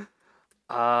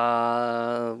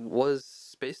 Was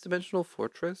Space Dimensional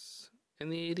Fortress in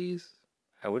the 80s?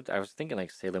 I was thinking like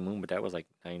Sailor Moon, but that was like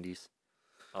 90s.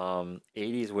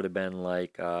 80s would have been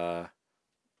like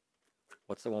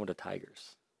what's the one with the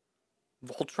tigers?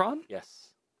 Voltron?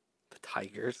 Yes. The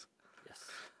tigers. Yes.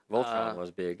 Voltron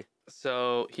was big.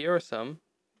 So here are some.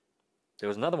 There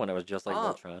was another one that was just like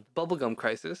Voltron. Bubblegum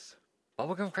Crisis.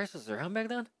 Bubblegum Crisis was around back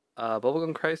then?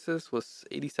 Bubblegum Crisis was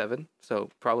 87, so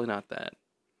probably not that.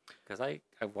 Because I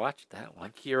watched that one.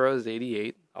 Akira is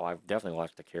 88. Oh, I've definitely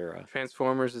watched Akira.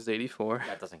 Transformers is 84.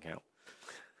 That doesn't count.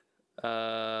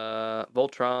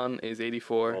 Voltron is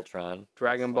 84. Voltron.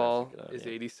 Dragon Ball is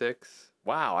 86.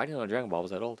 Wow, I didn't know Dragon Ball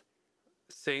was that old.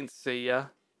 Saint Seiya,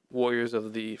 Warriors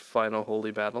of the Final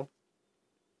Holy Battle.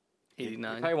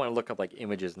 89. You probably want to look up like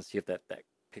images and see if that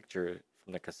picture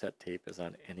from the cassette tape is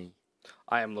on any.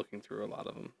 I am looking through a lot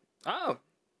of them. Oh!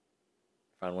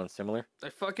 Found one similar? I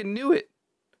fucking knew it!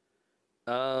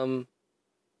 The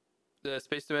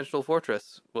Space Dimensional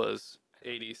Fortress was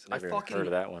 80s. Never I fucking heard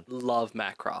of that one. love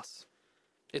Macross.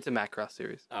 It's a Macross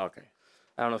series. Oh, okay.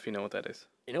 I don't know if you know what that is.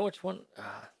 You know which one?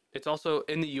 It's also,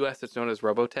 in the US, it's known as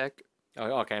Robotech.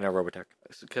 Oh, okay, I know Robotech.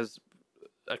 Because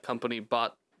a company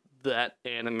bought that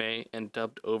anime and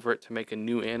dubbed over it to make a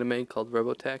new anime called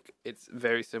Robotech. It's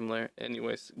very similar.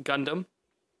 Anyways, Gundam.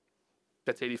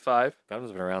 That's 85.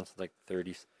 Gundam's been around since like the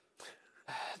 30s.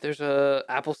 There's a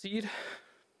Appleseed.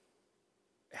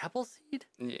 Appleseed?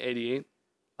 88.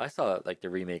 I saw like the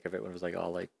remake of it when it was like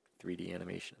all like 3D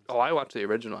animation. Oh, I watched the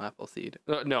original Appleseed.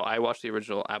 No, I watched the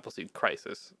original Appleseed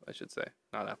Crisis, I should say.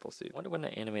 Not Appleseed. I wonder when the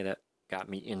anime that got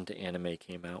me into anime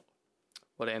came out.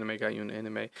 What anime got you into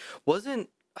anime? Wasn't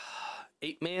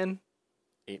 8 Man?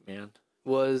 8 Man?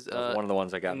 Was That was one of the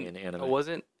ones that got me into anime.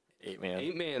 Wasn't 8-Man.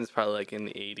 8-Man is probably like in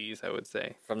the 80s, I would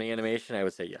say. From the animation, I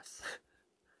would say yes.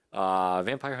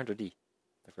 Vampire Hunter D,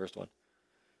 the first one,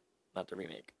 not the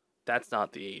remake. That's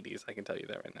not the 80s. I can tell you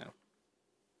that right now.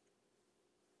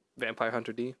 Vampire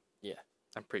Hunter D? Yeah.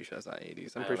 I'm pretty sure that's not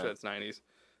 80s. I'm I pretty don't sure that's 90s.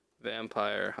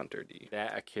 Vampire Hunter D.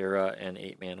 That, Akira, and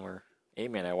 8-Man were.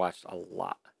 8-Man I watched a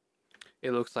lot.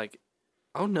 It looks like.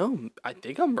 Oh no, I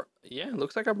think I'm. Yeah, it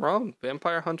looks like I'm wrong.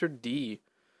 Vampire Hunter D.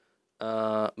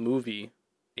 Movie,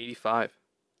 85.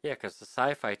 Yeah, because the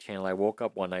Sci-Fi Channel, I woke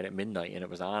up one night at midnight and it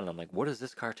was on. And I'm like, what is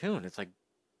this cartoon? It's like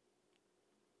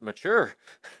mature.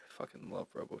 Fucking love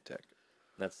Robotech.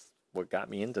 That's what got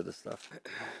me into this stuff.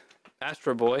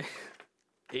 Astro Boy,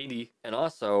 80. And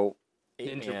also,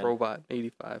 Ninja Robot,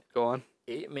 85. Go on.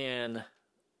 8-Man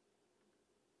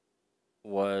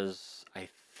was, I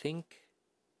think,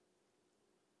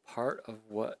 part of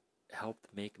what helped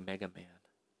make Mega Man.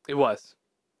 It was.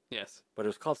 Yes. But it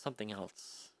was called something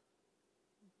else.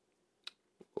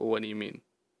 What do you mean?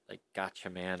 Like Gotcha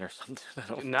Man or something. I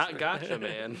don't Not Gotcha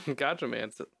Man. Gotcha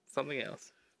Man. Something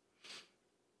else.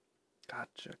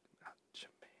 Gotcha Man.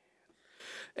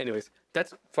 Anyways,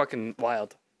 that's fucking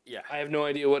wild. Yeah. I have no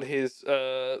idea what his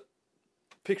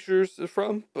pictures are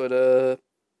from, but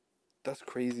that's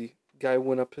crazy. Guy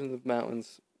went up in the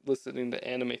mountains listening to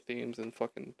anime themes and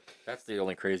fucking. That's the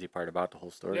only crazy part about the whole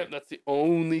story. Yep, that's the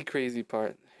only crazy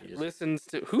part. He just- Listens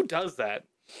to who does that?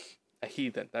 A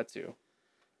heathen. That's you.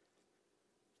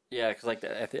 Yeah, because like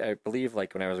I believe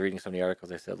like when I was reading some of the articles,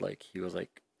 they said like he was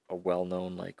like a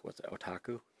well-known like what's it,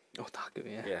 otaku? Otaku,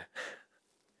 yeah. Yeah.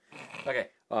 Okay,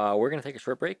 we're gonna take a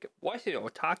short break, Why say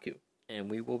otaku?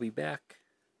 and we will be back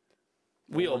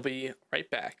We'll be right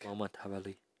back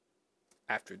momentarily.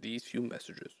 after these few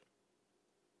messages.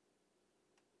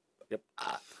 Yep.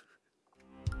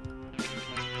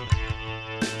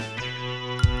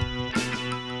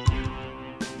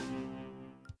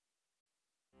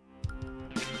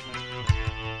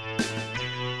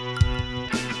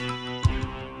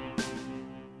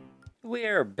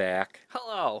 We're back.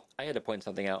 Hello. I had to point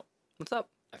something out. What's up?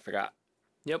 I forgot.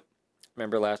 Yep.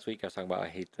 Remember last week I was talking about I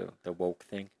hate the woke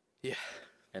thing? Yeah.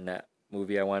 And that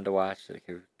movie I wanted to watch, like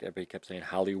everybody kept saying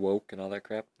Holly woke and all that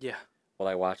crap. Yeah. Well,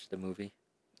 I watched the movie.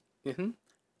 Mm-hmm.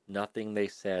 Nothing they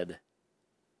said.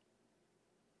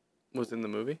 Was in the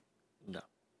movie? No.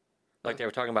 Like they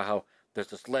were talking about how there's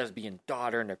this lesbian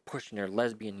daughter and they're pushing their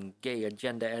lesbian gay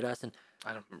agenda at us, and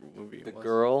I don't remember what movie it the was.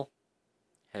 girl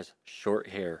has short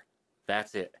hair.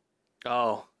 That's it.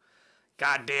 Oh.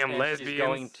 Goddamn And lesbians. she's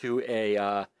going to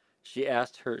a, she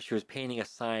asked her, she was painting a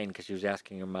sign because she was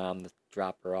asking her mom to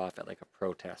drop her off at like a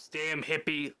protest. Damn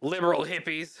hippie, liberal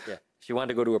hippies. Yeah. She wanted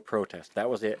to go to a protest. That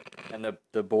was it. And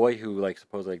the boy who like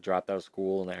supposedly like, dropped out of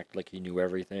school and acted like he knew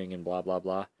everything and blah, blah,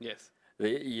 blah. Yes.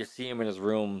 You see him in his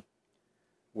room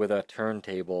with a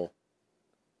turntable,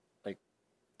 like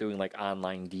doing like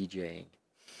online DJing.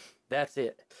 That's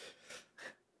it.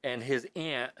 And his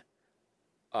aunt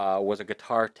was a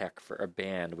guitar tech for a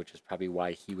band, which is probably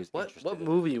why he was interested. What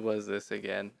movie was this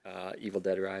again? Evil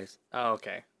Dead Rise. Oh,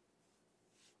 okay.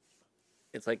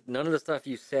 It's like none of the stuff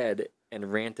you said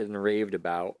and ranted and raved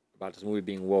about this movie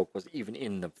being woke was even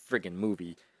in the friggin'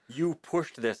 movie. You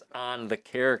pushed this on the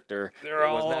character. It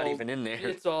was not even in there.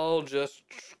 It's all just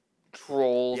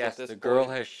trolls Yes, at this the point. girl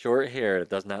has short hair. It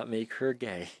does not make her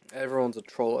gay. Everyone's a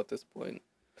troll at this point.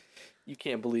 You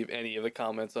can't believe any of the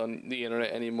comments on the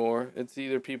internet anymore. It's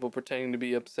either people pretending to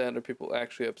be upset or people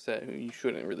actually upset who you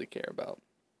shouldn't really care about.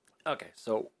 Okay,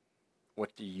 so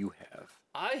what do you have?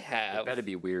 I have. It better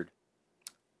be weird.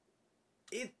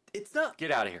 It's not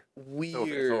Get out of here.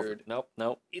 weird. It's over.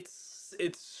 Nope. It's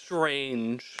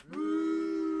strange.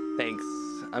 Thanks.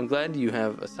 I'm glad you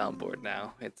have a soundboard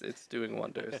now. It's doing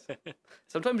wonders.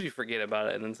 Sometimes you forget about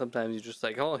it, and then sometimes you're just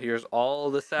like, oh, here's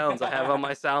all the sounds I have on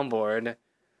my soundboard.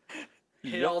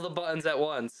 Hit all the buttons at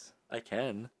once. I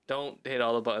can. Don't hit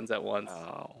all the buttons at once.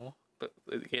 Oh. But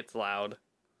it gets loud.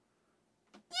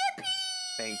 Yippee!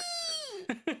 Thanks.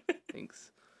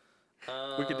 Thanks.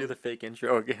 We could do the fake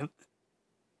intro again.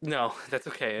 No, that's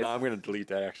okay. No, I'm going to delete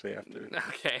that actually after.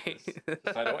 Okay. So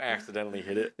I don't accidentally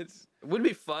hit it. It would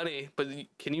be funny, but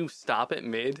can you stop it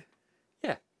mid?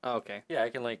 Yeah. Oh, okay. Yeah, I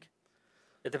can like...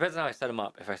 It depends on how I set them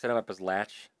up. If I set them up as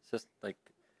latch, it's just like...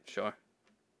 Sure.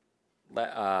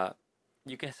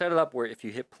 You can set it up where if you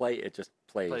hit play, it just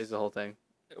plays. Plays the whole thing.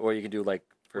 Or you can do like...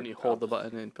 When you hold the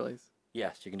button in place.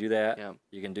 Yes, you can do that. Yeah.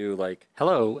 You can do like...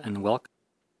 Hello and welcome.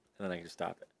 And then I can just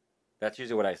stop it. That's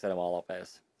usually what I set them all up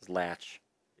as. Is latch.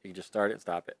 You can just start it and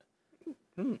stop it.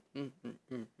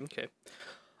 Okay.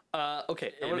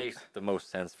 Okay. It makes the most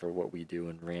sense for what we do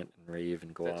and rant and rave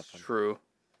and go That's off on. true.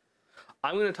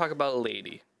 I'm going to talk about a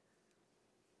lady.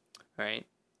 right?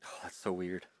 Oh, that's so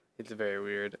weird. It's very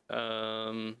weird.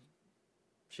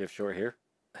 She have short hair?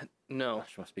 No. Oh,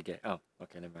 she must be gay. Oh,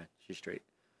 okay, never mind. She's straight.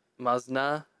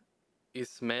 Mazna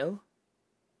Ismail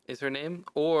is her name,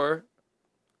 or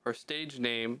her stage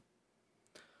name,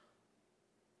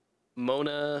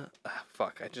 Mona.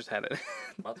 Fuck, I just had it.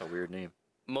 That's a weird name.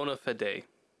 Mona Fandey.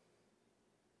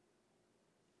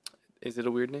 Is it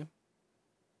a weird name?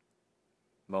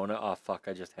 Mona? Oh, fuck,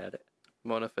 I just had it.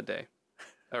 Mona Fandey.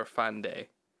 Or Fandey.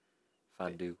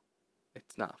 Fondue.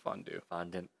 It's not fondue.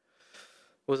 Fondant.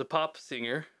 Was a pop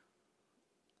singer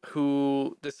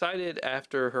who decided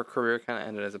after her career kind of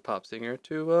ended as a pop singer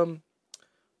to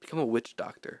become a witch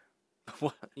doctor.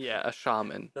 What? Yeah, a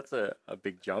shaman. That's a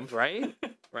big jump. Right?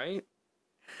 Right?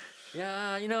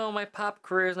 Yeah, you know, my pop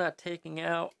career's not taking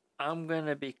out. I'm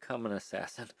gonna become an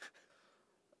assassin.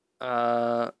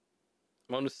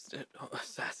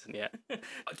 Assassin, yeah.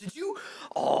 Did you?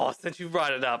 Oh, since you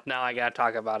brought it up, now I gotta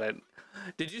talk about it.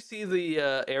 Did you see the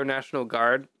Air National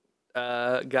Guard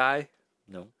guy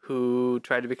No. who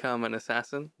tried to become an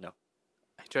assassin? No.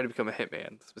 He tried to become a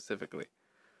hitman specifically.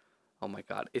 Oh my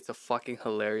god, it's a fucking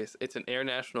hilarious. It's an Air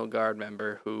National Guard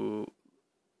member who.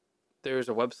 There's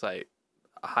a website,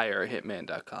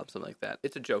 hirehitman.com, something like that.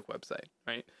 It's a joke website,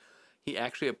 right? He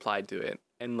actually applied to it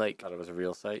and like. Thought it was a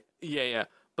real site. Yeah.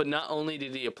 But not only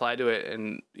did he apply to it,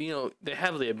 and, you know, they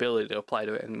have the ability to apply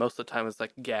to it, and most of the time it's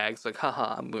like gags, like,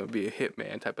 haha, I'm going to be a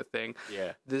hitman type of thing.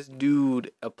 Yeah. This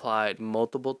dude applied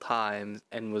multiple times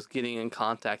and was getting in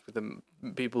contact with the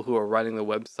people who are running the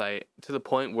website to the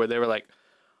point where they were like,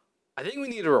 I think we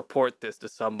need to report this to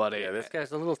somebody. Yeah, this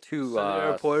guy's a little too So they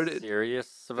reported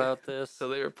serious about this. So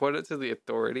they reported it to the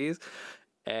authorities,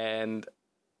 and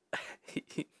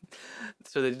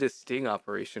so they did a sting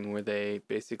operation where they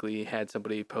basically had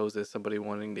somebody pose as somebody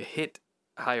wanting to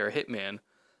hire a hitman, and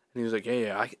he was like,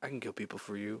 yeah, I can kill people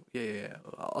for you. Yeah.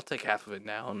 I'll take half of it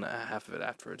now and half of it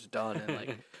after it's done. And like,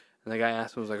 and the guy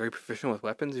asked him, was like, are you proficient with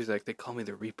weapons? He's like, they call me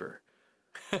the Reaper,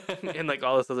 and like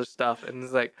all this other stuff. And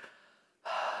it's like,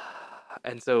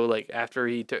 and so like after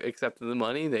he accepted the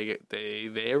money,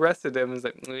 they arrested him. It's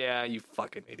like, yeah, you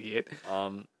fucking idiot.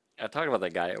 I talked about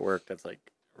that guy at work that's like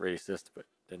racist but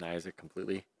denies it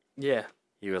completely. Yeah.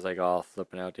 He was like all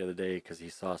flipping out the other day because he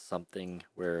saw something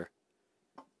where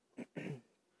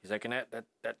he's like, and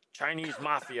that Chinese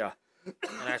mafia, and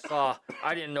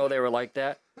I didn't know they were like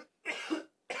that.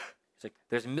 He's like,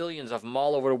 there's millions of them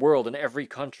all over the world in every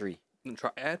country. The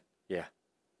Triad? Yeah.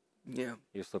 Yeah.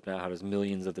 He was flipping out how there's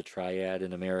millions of the Triad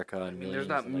in America and There's millions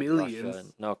not in, like, millions. Russia.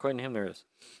 No, according to him there is.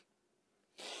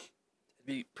 It'd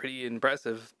be pretty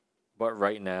impressive. But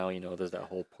right now, you know, there's that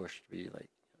whole push to be like,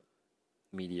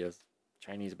 media's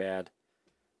Chinese bad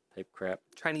type crap.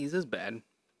 Chinese is bad.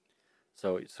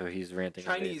 So he's ranting.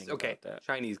 Chinese, okay. About that.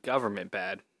 Chinese government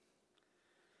bad.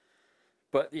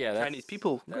 But yeah, Chinese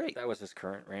people, great. That was his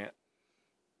current rant.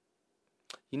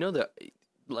 You know that,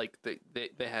 like,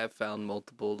 they have found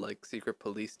multiple, like, secret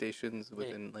police stations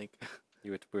within, like... We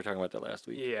were talking about that last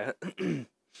week. Yeah.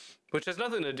 Which has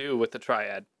nothing to do with the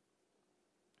Triad.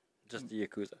 Just the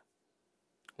Yakuza.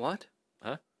 What?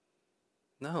 Huh?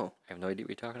 No. I have no idea what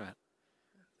you're talking about.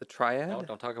 The Triad? No,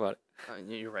 don't talk about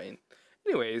You're right.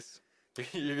 Anyways.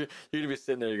 it. You're gonna be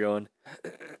sitting there going,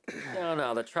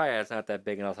 no, the Triad's not that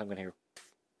big enough. I'm gonna hear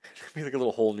be like a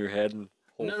little hole in your head and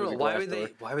hole through the Why glass door.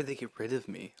 Why would they get rid of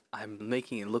me? I'm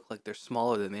making it look like they're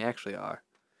smaller than they actually are.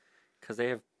 Because they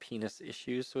have penis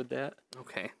issues with that.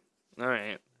 Okay. All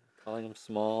right. Calling them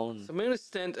small. And... So Mona's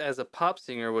stint as a pop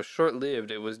singer was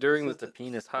short-lived. It was during the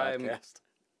penis time. Podcast.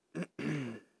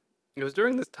 It was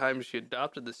during this time she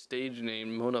adopted the stage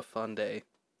name Mona Fandey.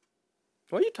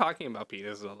 Why are you talking about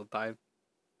penises all the time?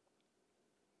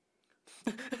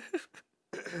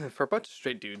 For a bunch of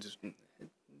straight dudes,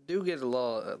 do get a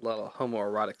lot of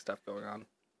homoerotic stuff going on.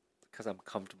 Because I'm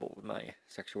comfortable with my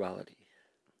sexuality.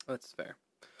 That's fair.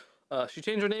 She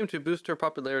changed her name to boost her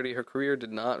popularity. Her career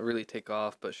did not really take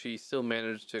off, but she still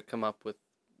managed to come up with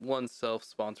one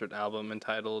self-sponsored album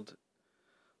entitled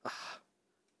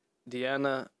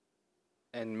Diana,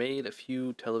 and made a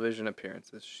few television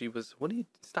appearances. She was... What do you...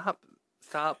 Stop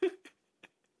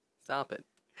it.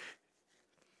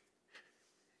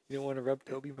 You don't want to rub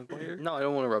Tobey Maguire? No, I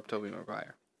don't want to rub Tobey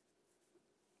Maguire.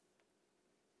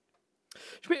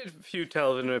 She made a few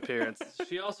television appearances.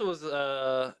 She also was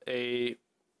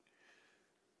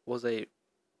a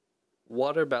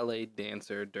water ballet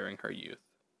dancer during her youth.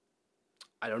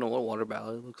 I don't know what water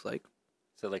ballet looks like.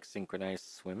 Is it like synchronized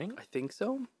swimming? I think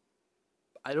so.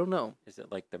 I don't know. Is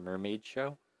it like the mermaid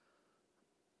show?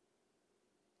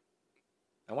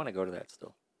 I want to go to that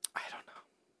still. I don't know.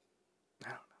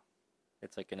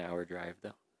 It's like an hour drive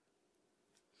though.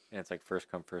 and it's like first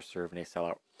come first serve, and they sell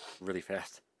out really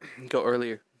fast. Go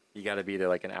earlier. You got to be there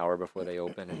like an hour before they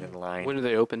open and in line. When do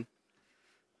they open?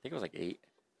 I think it was like 8.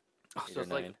 Oh, 8 so or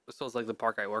it's like 9. the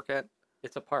park I work at.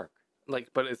 It's a park. Like,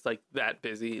 but it's like that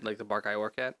busy, like the park I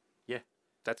work at. Yeah.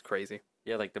 That's crazy.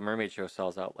 Yeah, like the mermaid show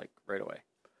sells out like right away,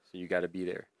 so you got to be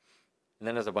there. And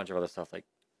then there's a bunch of other stuff like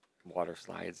water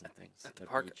slides and things At the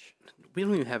park. beach. We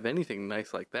don't even have anything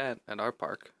nice like that at our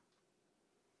park.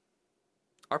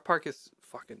 Our park is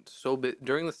fucking so big.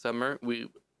 During the summer, we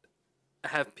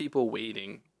have people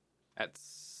waiting at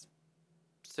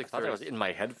I thought that was 6:30. in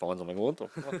my headphones. I'm like, what the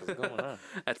fuck is going on?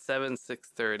 At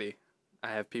 6:30, I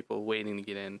have people waiting to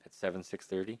get in. At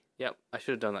 6:30. Yep, I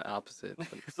should have done the opposite.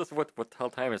 What hell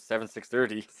time is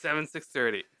 6:30?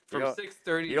 6:30. From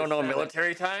 6:30. You don't know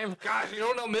military time? Gosh, you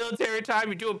don't know military time.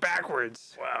 You do it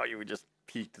backwards. Wow, you just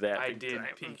peaked that. I big did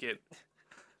time. peek it.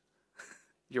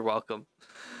 You're welcome.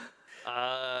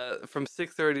 From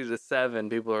 6:30 to 7,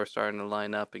 people are starting to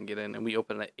line up and get in, and we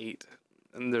open at 8.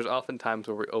 And there's often times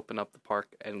where we open up the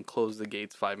park and close the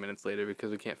gates 5 minutes later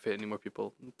because we can't fit any more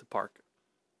people at the park.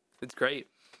 It's great.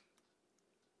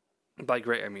 By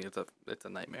great, I mean it's a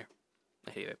nightmare.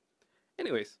 I hate it.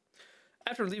 Anyways,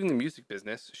 after leaving the music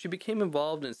business, she became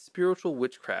involved in spiritual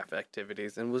witchcraft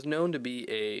activities and was known to be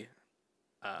a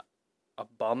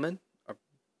bauman or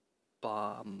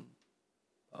bomb.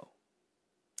 Oh,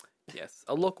 yes,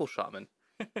 a local shaman.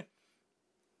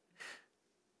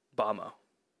 Bomo,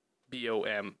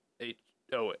 B-O-M-H-O-H,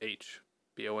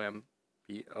 B-O-M.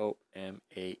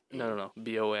 BOMA. No,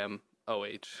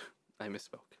 B-O-M-O-H. I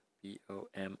misspoke.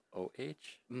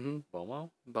 BOMOH. Mm-hmm.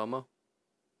 Bomo. Bomo.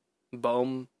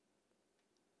 Boom.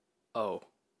 Oh.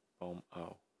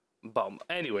 Bomo. Bum.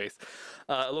 Anyways,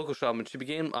 a local shaman, she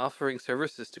began offering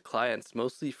services to clients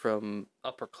mostly from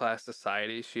upper class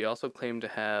society. She also claimed to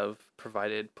have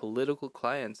provided political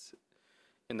clients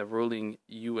in the ruling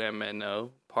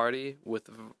UMNO party with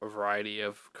a variety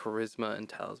of charisma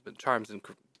and charms and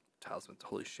talismans.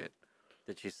 Holy shit.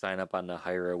 Did she sign up on the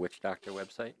Hire a Witch Doctor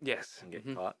website Yes. and get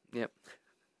caught? Yep.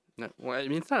 No, well, I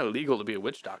mean, it's not illegal to be a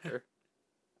witch doctor.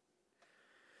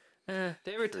 Did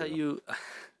I ever tell you?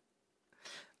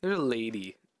 There's a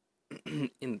lady in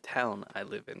the town I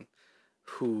live in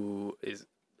who is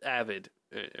avid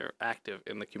or active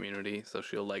in the community. So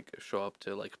she'll like show up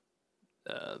to like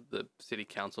the city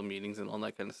council meetings and all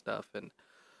that kind of stuff. And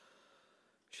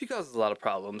she causes a lot of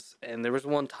problems. And there was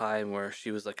one time where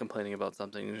she was like complaining about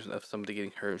something of somebody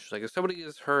getting hurt. She's like, if somebody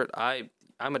is hurt, I'm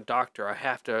a doctor. I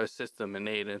have to assist them and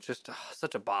aid. And it's just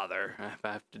such a bother. I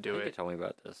have to do I think it. you told me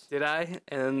about this. Did I?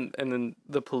 And then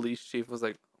the police chief was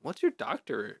like, "What's your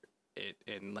doctor?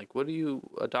 And like, what are you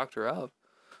a doctor of?"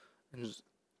 And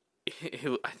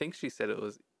I think she said it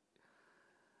was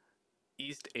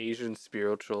East Asian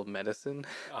spiritual medicine.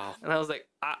 Oh. And I was like,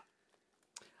 I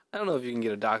don't know if you can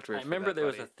get a doctorate. I remember there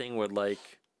was a thing with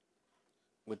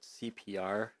with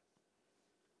CPR.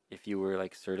 If you were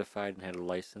like certified and had a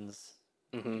license,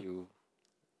 you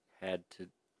had to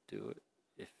do it.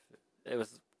 If it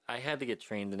was, I had to get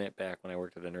trained in it back when I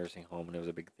worked at a nursing home, and there was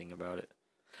a big thing about it.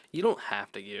 You don't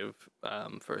have to give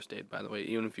first aid, by the way,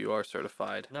 even if you are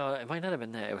certified. No, it might not have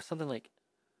been that. It was something like,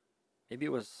 maybe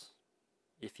it was,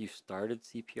 if you started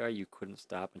CPR, you couldn't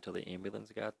stop until the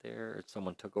ambulance got there, or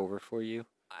someone took over for you.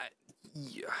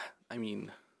 Yeah, I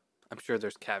mean, I'm sure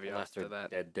there's caveats Unless they're to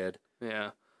that. dead.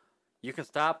 Yeah. You can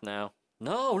stop now.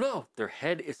 No, their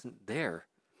head isn't there.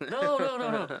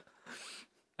 No.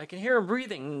 I can hear them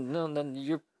breathing. No, then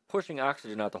you're pushing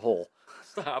oxygen out the hole.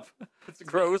 Stop. It's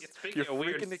gross. You're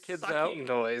freaking the kids out.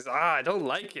 Noise. I don't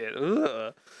like it.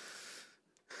 Ugh.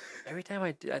 Every time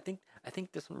I do, I think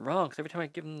there's something wrong. Because every time I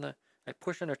give them I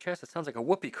push on their chest, it sounds like a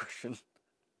whoopee cushion.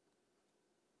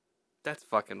 That's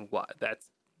fucking what? That's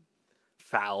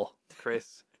foul,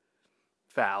 Chris.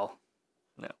 Foul.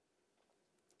 No.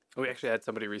 We actually had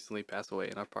somebody recently pass away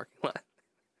in our parking lot.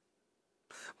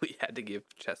 We had to give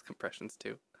chest compressions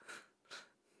too.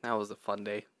 That was a fun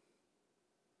day.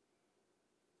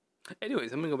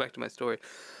 Anyways, I'm gonna go back to my story.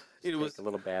 It was a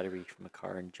little battery from a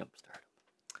car and jumpstart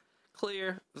them.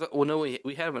 Clear. Well, no,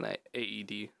 we have an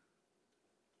AED.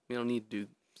 We don't need to do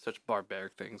such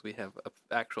barbaric things. We have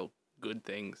actual good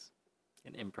things.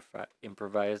 An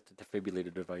improvised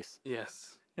defibrillator device.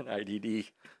 Yes. An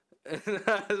IDD.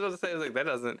 I was about to say, I was like, that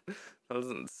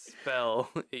doesn't spell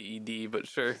AED, but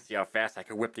sure. See how fast I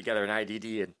could whip together an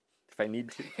IDD and if I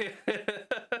need to.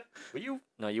 Were you?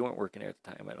 No, you weren't working there at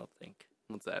the time, I don't think.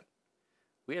 What's that?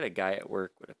 We had a guy at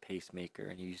work with a pacemaker,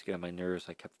 and he used to get on my nerves.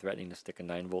 I kept threatening to stick a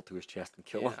 9-volt to his chest and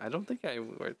kill him. I don't think I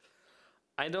would.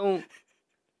 I don't.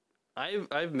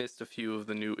 I've missed a few of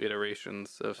the new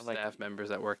iterations of staff members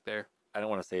that work there. I don't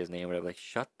want to say his name, but I'm like,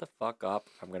 shut the fuck up.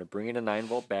 I'm going to bring in a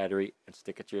 9-volt battery and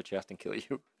stick it to your chest and kill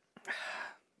you.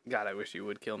 God, I wish you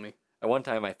would kill me. At one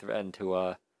time, I threatened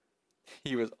to,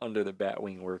 he was under the bat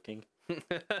wing working,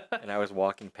 and I was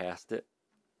walking past it.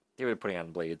 They were putting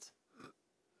on blades.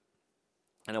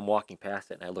 And I'm walking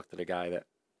past it, and I looked at a guy that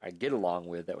I get along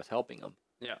with that was helping him.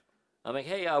 Yeah. I'm like,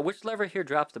 hey, which lever here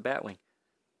drops the bat wing?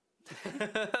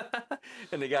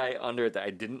 And the guy under it that I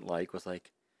didn't like was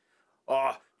like,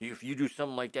 oh, if you do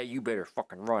something like that, you better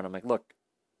fucking run. I'm like, look,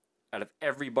 out of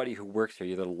everybody who works here,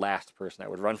 you're the last person I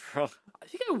would run from. I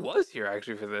think I was here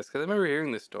actually for this because I remember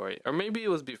hearing this story, or maybe it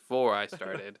was before I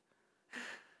started.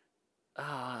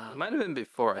 It might have been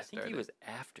before I started. think he was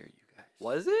after you guys.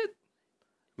 Was it?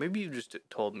 Maybe you just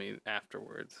told me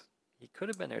afterwards. He could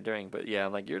have been there during, but yeah,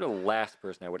 I'm like, you're the last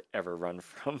person I would ever run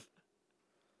from.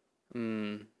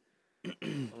 Hmm.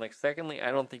 Like, secondly,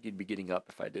 I don't think you'd be getting up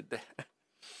if I did that.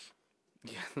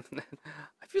 Yeah.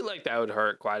 I feel like that would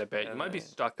hurt quite a bit. You might be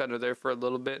stuck under there for a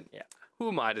little bit. Yeah. Who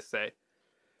am I to say?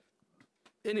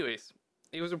 Anyways,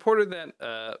 it was reported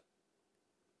that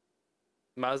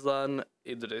Mazlan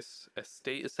Idris, a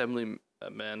state assemblyman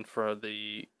for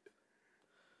the...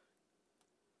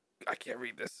 I can't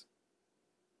read this.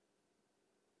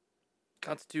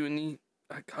 Constituency...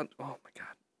 Oh my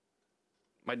god.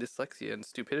 My dyslexia and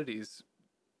stupidity is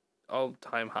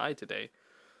all-time high today.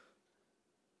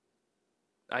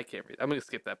 I can't read. I'm going to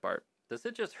skip that part. Does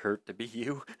it just hurt to be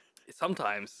you?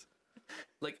 Sometimes.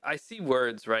 Like, I see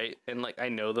words, right? And, like, I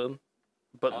know them.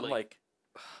 But,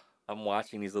 I'm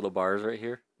watching these little bars right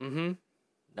here. Mm-hmm.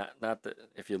 Not the,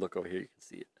 if you look over here, you can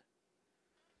see it.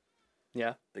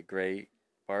 Yeah. The gray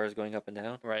bars going up and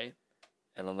down. Right.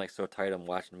 And I'm, like, so tired I'm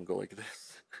watching them go like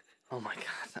this. Oh my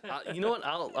god. You know what?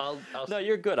 I'll No,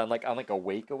 you're good. I'm like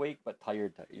awake, but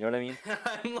tired. You know what I mean?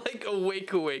 I'm like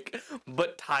awake,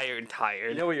 but tired.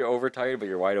 You know where you're overtired, but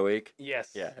you're wide awake?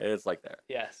 Yes. Yeah, it's like that.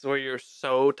 Yes, where you're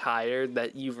so tired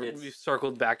that you've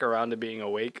circled back around to being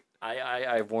awake.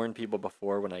 I've warned people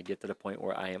before when I get to the point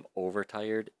where I am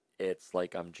overtired, it's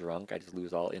like I'm drunk. I just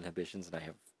lose all inhibitions,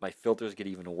 and my filters get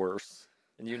even worse.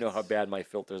 And you know how bad my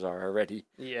filters are already.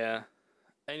 Yeah.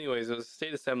 Anyways, it was a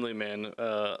state assemblyman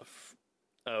of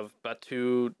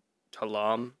Batu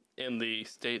Talam in the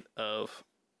state of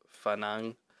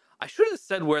Fanang. I should have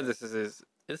said where this is.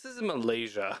 This is in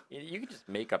Malaysia. You can just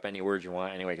make up any words you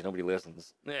want anyway, because nobody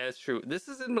listens. Yeah, it's true. This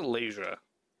is in Malaysia.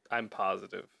 I'm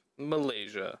positive.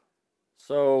 Malaysia.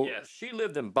 So, Yes. She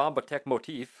lived in Bombatek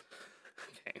Motif.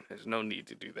 Okay, there's no need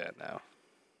to do that now.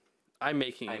 I'm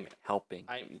helping.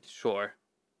 I'm sure.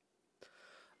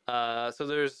 So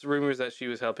there's rumors that she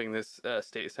was helping this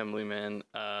state assemblyman,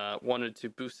 wanted to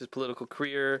boost his political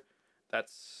career.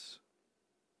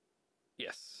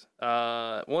 Yes.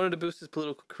 Wanted to boost his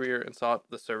political career and sought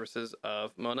the services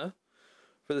of Mona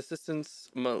for the assistance.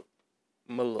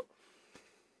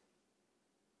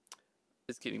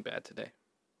 It's getting bad today.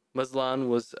 Mazlan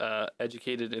was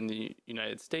educated in the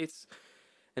United States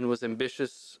and was an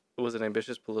ambitious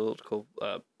political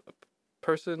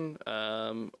person.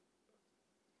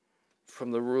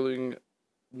 From the ruling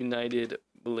United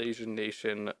Malaysian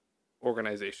Nation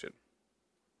organization.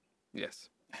 Yes.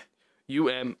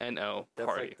 UMNO That's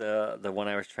party. like the one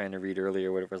I was trying to read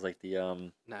earlier, where it was like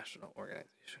the National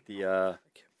organization.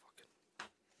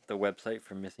 the website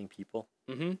for missing people.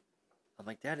 Mm-hmm. I'm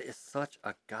like, that is such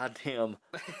a goddamn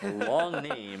long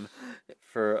name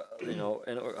for,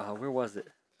 and where was it?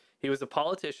 He was a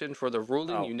politician for the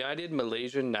ruling United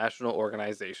Malaysian National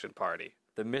Organization party.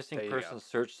 The Missing Persons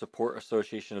Search Support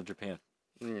Association of Japan.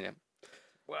 Yeah.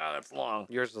 Wow, that's long.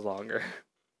 Yours is longer.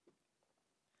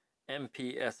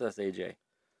 MPSSAJ.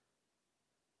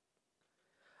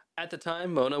 At the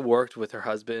time, Mona worked with her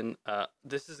husband.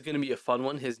 This is going to be a fun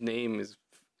one. His name is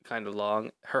kind of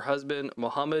long. Her husband,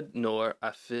 Muhammad Noor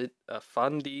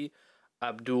Fandey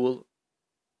Abdul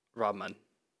Rahman.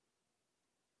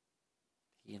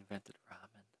 He invented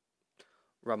ramen.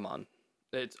 Rahman.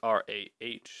 It's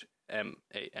Rahman.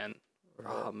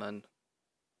 Rahman.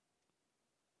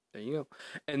 There you go.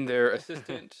 And their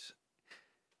assistant,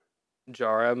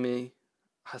 Jarami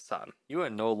Hassan. You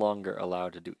are no longer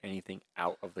allowed to do anything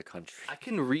out of the country. I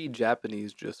can read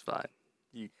Japanese just fine.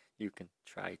 You can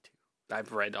try to.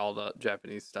 I've read all the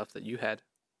Japanese stuff that you had.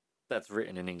 That's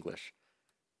written in English.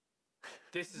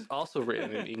 This is also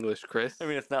written in English, Chris. I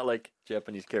mean, it's not like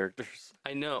Japanese characters.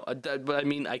 I know, but I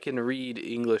mean, I can read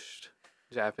English,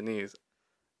 Japanese.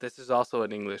 This is also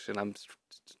in English, and I'm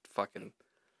fucking...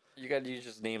 You gotta use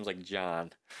just names like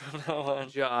John.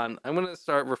 John. I'm gonna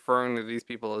start referring to these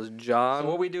people as John. So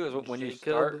what we do is when you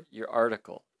start your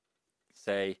article,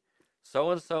 say,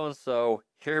 So and so and so,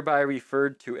 hereby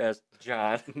referred to as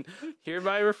John.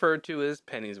 Hereby referred to as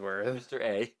Pennyworth. Mr.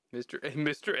 A.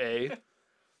 Mr. A.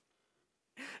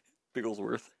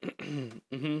 Bigglesworth.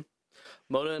 Mm-hmm.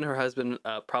 Mona and her husband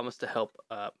promised to help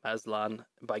Mazlan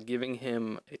by giving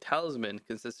him a talisman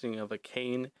consisting of a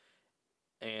cane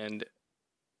and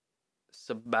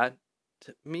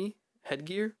sabatmi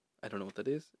headgear. I don't know what that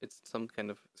is. It's some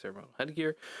kind of ceremonial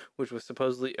headgear, which was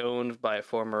supposedly owned by a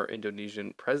former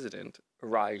Indonesian president,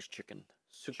 Rise chicken.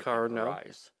 Sukarno.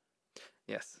 Rise.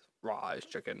 Yes, rise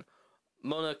chicken.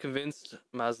 Mona convinced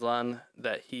Mazlan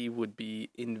that he would be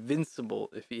invincible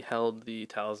if he held the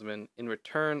talisman. In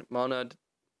return, Mona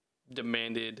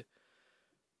demanded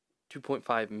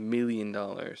 $2.5 million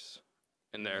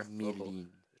in there. Million.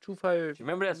 2.5. Do you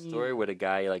remember that story where the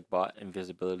guy like bought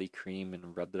invisibility cream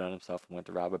and rubbed it on himself and went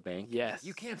to rob a bank? Yes.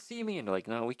 You can't see me, and they're like,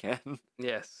 no, we can.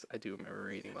 Yes, I do remember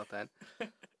reading about that.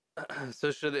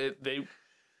 So should they,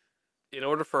 in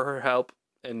order for her help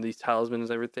and these talismans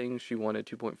and everything, she wanted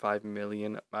 2.5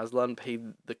 million. Mazlan paid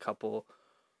the couple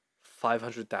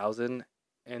 500,000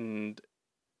 and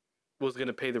was going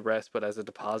to pay the rest, but as a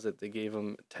deposit, they gave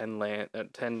him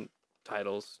 10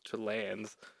 titles to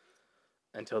lands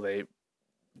until they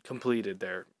completed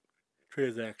their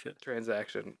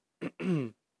transaction.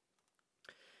 An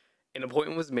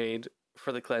appointment was made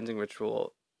for the cleansing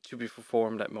ritual to be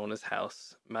performed at Mona's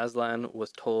house. Mazlan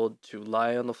was told to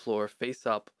lie on the floor face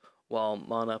up while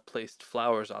Mona placed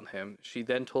flowers on him. She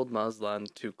then told Mazlan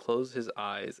to close his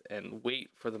eyes and wait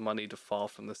for the money to fall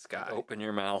from the sky. Open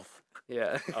your mouth.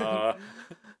 Yeah.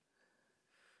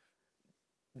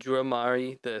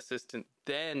 Juramari, the assistant,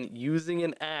 then using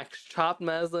an axe chopped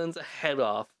Mazlan's head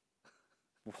off.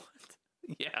 What?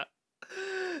 Yeah.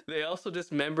 They also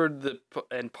dismembered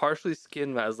and partially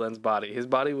skinned Mazlan's body. His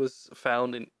body was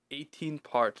found in 18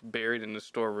 parts buried in a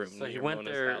storeroom So he near went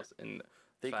Mona's there house in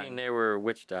thinking Fandey. they were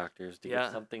witch doctors to Yeah.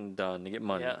 get something done, to get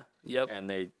money. Yeah. Yep. And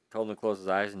they told him to close his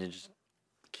eyes and they just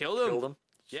Killed killed him.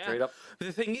 Yeah. Straight up. But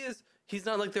the thing is, he's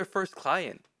not like their first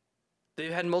client.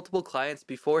 They've had multiple clients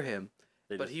before him.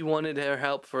 They But just- he wanted her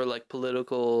help for like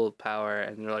political power,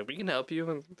 and they're like, "We can help you."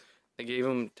 And they gave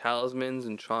him talismans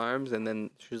and charms, and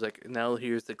then she was like, "Now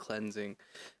here's the cleansing.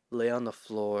 Lay on the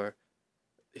floor.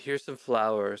 Here's some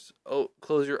flowers. Oh,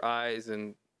 close your eyes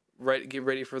and get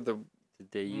ready for the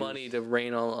Did they use money to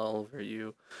rain all over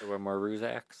you." the Maru's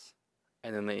axe?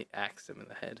 And then they axed him in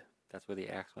the head. That's where the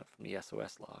axe went from the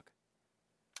SOS log.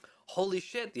 Holy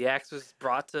shit! The axe was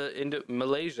brought to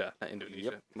Malaysia, not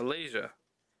Indonesia. Yep. Malaysia.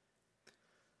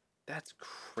 That's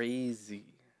crazy.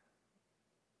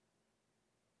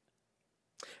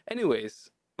 Anyways,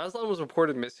 Mazlan was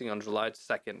reported missing on July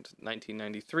 2nd,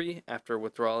 1993, after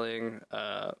withdrawing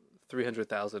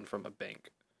 $300,000 from a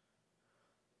bank.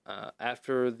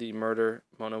 After the murder,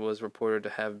 Mona was reported to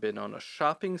have been on a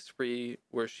shopping spree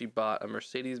where she bought a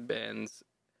Mercedes-Benz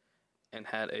and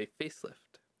had a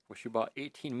facelift. Where she bought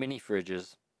 18 mini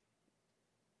fridges.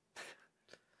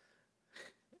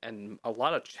 And a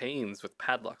lot of chains with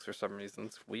padlocks for some reason.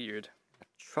 It's weird. A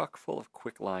truck full of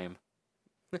quick lime.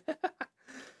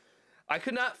 I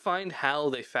could not find how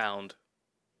they found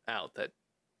out that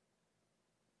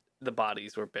the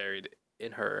bodies were buried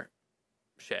in her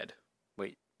shed.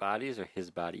 Wait, bodies or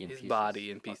his body in His pieces? body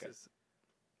in Okay. pieces.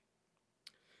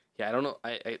 Yeah, I don't know.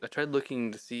 I tried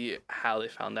looking to see how they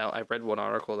found out. I read one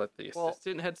article that the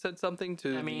assistant had said something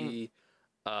to the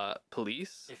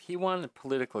police. If he wanted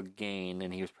political gain,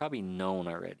 then he was probably known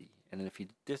already. And then if he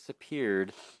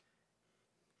disappeared,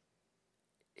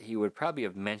 he would probably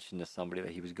have mentioned to somebody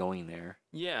that he was going there.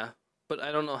 Yeah, but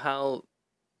I don't know how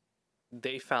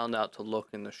they found out to look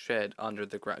in the shed under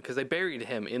the ground, because they buried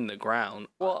him in the ground.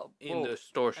 In the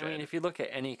store shed. I mean, if you look at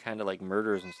any kind of like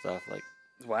murders and stuff, like,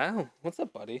 wow, what's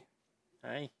up, buddy?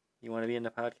 hi, you want to be in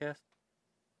the podcast?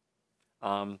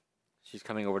 She's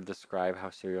coming over to describe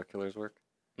how serial killers work.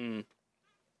 And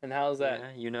how's that?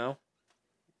 Yeah, you know,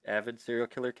 avid serial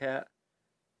killer cat.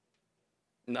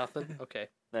 Nothing. Okay.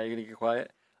 Now you're gonna get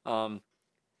quiet. But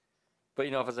you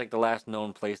know, if it's like the last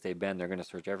known place they've been, they're gonna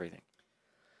search everything.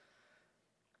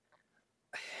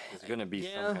 There's gonna be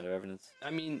some kind of evidence.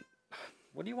 I mean,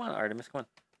 What do you want, Artemis? Come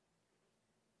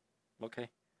on. Okay.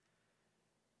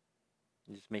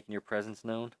 You just making your presence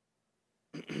known?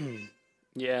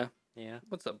 yeah. Yeah.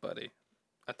 What's up, buddy?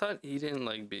 I thought he didn't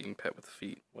like being pet with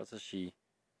feet. What's a she?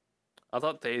 I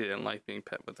thought they didn't like being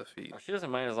pet with the feet. Oh, she doesn't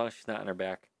mind as long as she's not on her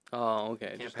back. Oh, okay.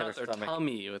 Can't Just pet not her their stomach.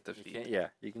 tummy with the You feet. can't, yeah,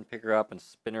 you can pick her up and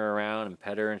spin her around and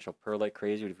pet her, and she'll purr like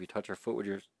crazy. But if you touch her foot with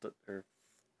her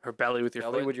Her belly with your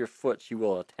belly foot. with your foot, she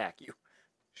will attack you.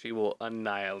 She will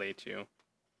annihilate you.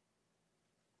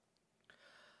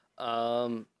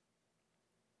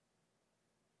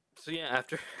 So yeah,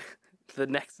 after the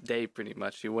next day, pretty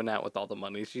much, she went out with all the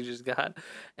money she just got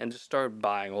and just started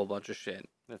buying a whole bunch of shit.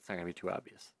 That's not gonna be too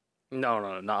obvious.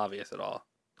 No, not obvious at all.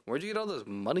 Where'd you get all this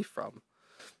money from?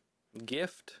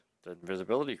 Gift The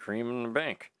invisibility cream in the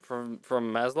bank. from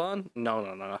Maslan?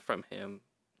 No, not from him.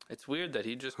 It's weird that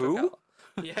he just Who? took out.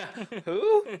 Yeah,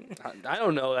 who? I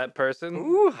don't know that person.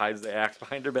 Who hides the axe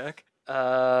behind her back?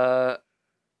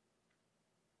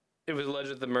 It was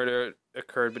alleged the murder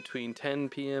occurred between 10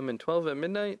 p.m. and 12 at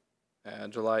midnight,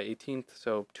 July 18th.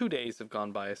 So 2 days have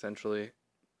gone by essentially.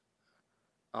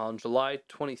 On July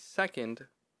 22nd,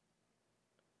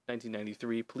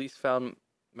 1993, police found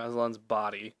Maslan's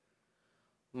body.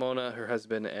 Mona, her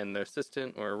husband, and their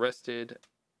assistant were arrested.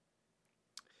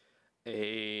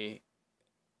 A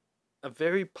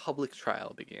very public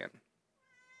trial began.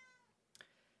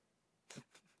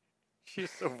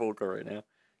 She's so vocal right now.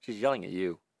 She's yelling at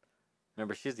you.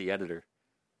 Remember, she's the editor.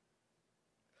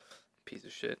 Piece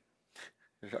of shit.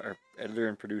 Our editor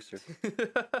and producer.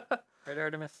 Right,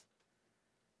 Artemis?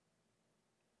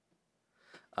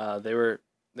 They were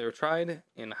tried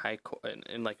in high court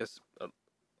in like a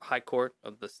high court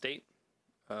of the state.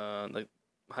 The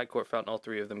high court found all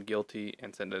three of them guilty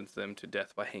and sentenced them to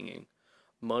death by hanging.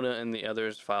 Mona and the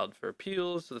others filed for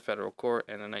appeals to the federal court,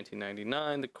 and in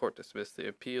 1999, the court dismissed the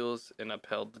appeals and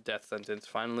upheld the death sentence.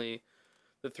 Finally,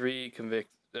 the three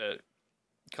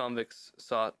convicts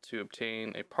sought to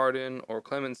obtain a pardon or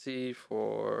clemency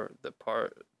for the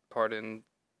pardon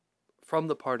from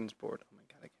the Pardons Board. Oh my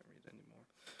god, I can't read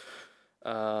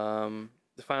anymore.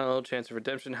 The final chance of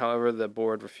redemption, however, the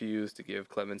board refused to give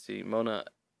clemency. Mona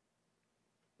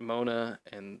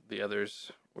and the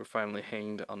others were finally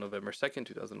hanged on November 2nd,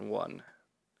 2001.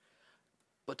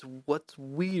 But what's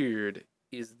weird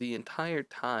is the entire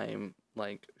time,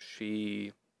 like,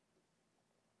 she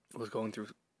was going through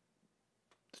the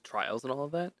trials and all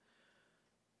of that,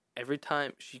 every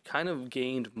time she kind of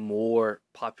gained more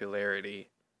popularity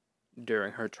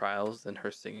during her trials than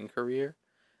her singing career.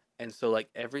 And so, like,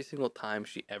 every single time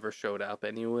she ever showed up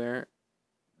anywhere,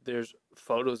 there's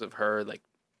photos of her, like,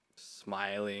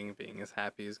 smiling, being as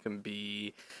happy as can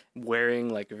be, wearing,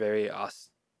 like, very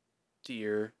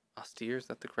austere, is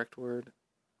that the correct word?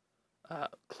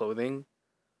 Clothing.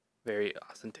 Very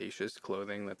ostentatious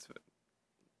clothing that's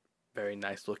very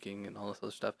nice looking and all this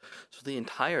other stuff. So the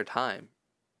entire time,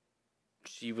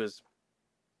 she was...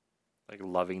 Like,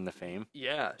 loving the fame?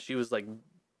 Yeah, she was, like,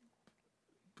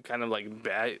 kind of like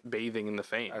bathing in the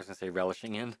fame. I was going to say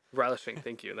relishing in. Relishing,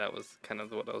 thank you. That was kind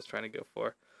of what I was trying to go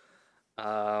for.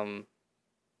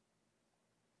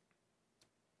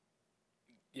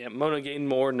 Yeah, Mona gained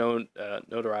more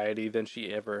notoriety than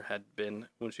she ever had been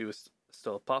when she was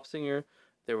still a pop singer.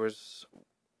 There was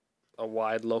a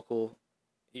wide local,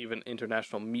 even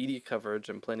international media coverage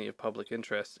and plenty of public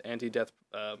interest. Anti-death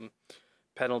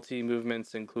penalty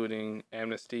movements, including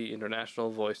Amnesty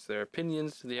International, voiced their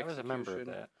opinions to the I was execution. a member of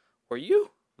that. Were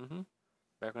you? Mm-hmm.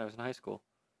 Back when I was in high school.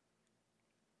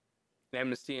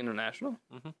 Amnesty International?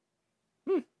 Mm-hmm.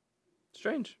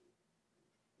 Strange.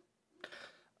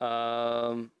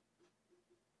 Throughout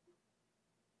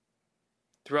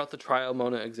the trial,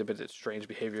 Mona exhibited strange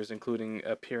behaviors, including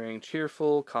appearing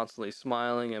cheerful, constantly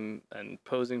smiling, and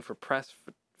posing for press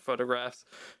photographs.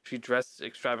 She dressed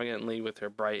extravagantly with her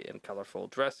bright and colorful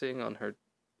dressing on her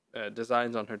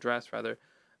designs on her dress, rather.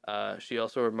 She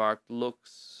also remarked,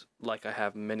 "Looks like I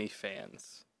have many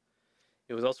fans."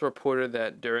 It was also reported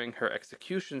that during her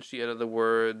execution, she uttered the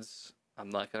words, I'm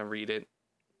not going to read it.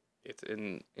 It's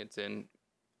in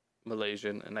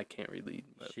Malaysian, and I can't read.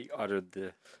 She uttered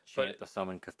the chant to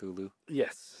summon Cthulhu.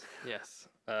 Yes.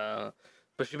 But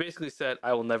she basically said,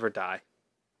 "I will never die."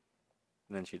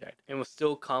 And then she died. And was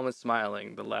still calm and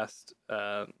smiling the last,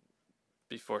 right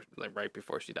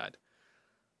before she died.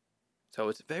 So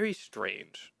it's very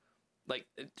strange. Like,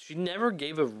 she never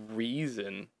gave a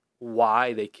reason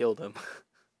why they killed him.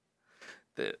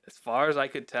 As far as I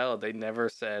could tell, they never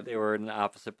said... They were in the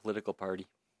opposite political party.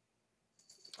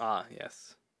 Ah,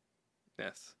 yes.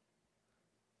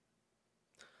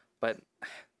 But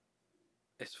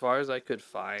as far as I could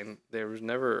find, there was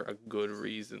never a good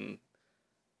reason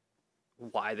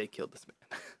why they killed this man.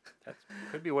 That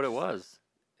could be what it was.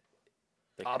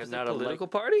 They Opposite political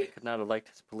party? They could not have liked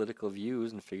his political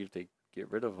views and figured they'd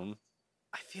get rid of him.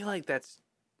 I feel like that's...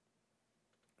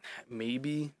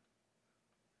 Maybe...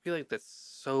 I feel like that's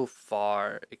so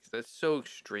far, that's so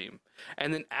extreme.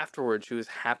 And then afterwards, she was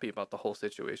happy about the whole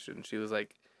situation. She was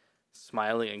like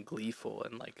smiling and gleeful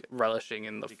and like relishing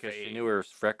in the because fame. she knew her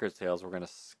record sales were going to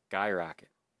skyrocket.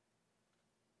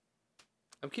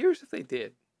 I'm curious if they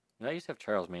did. And I used to have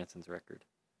Charles Manson's record.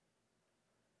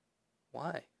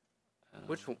 Why?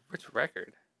 Which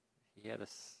record? He had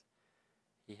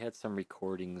he had some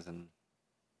recordings and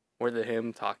Were they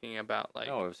him talking about like?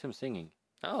 no, it was him singing.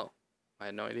 Oh, I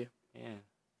had no idea.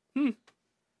 Yeah.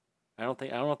 I don't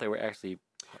know if they were actually.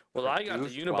 Well, I got the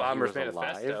produced while he Unabomber's was alive.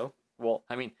 Manifesto. Well,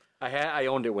 I mean, I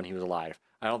owned it when he was alive.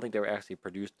 I don't think they were actually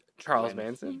produced. Charles when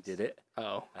Manson he did it.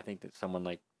 Oh, I think that someone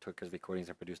like took his recordings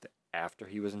and produced it after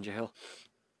he was in jail.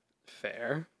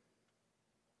 fair.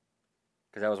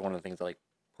 Because that was one of the things that like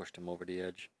pushed him over the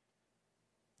edge.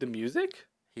 The music?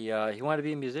 He wanted to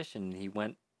be a musician. He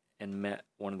went and met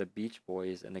one of the Beach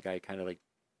Boys, and the guy kind of like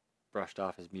brushed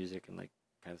off his music and like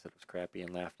kind of said it was crappy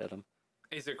and laughed at him.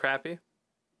 Is it crappy?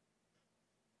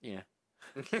 Yeah.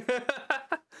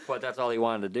 But that's all he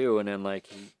wanted to do, and then like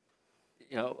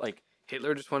he, like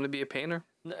Hitler just wanted to be a painter?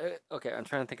 okay, I'm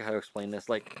trying to think of how to explain this.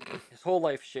 Like his whole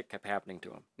life, shit kept happening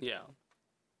to him, Yeah.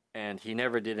 and he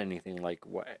never did anything like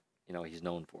what he's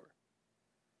known for.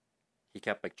 He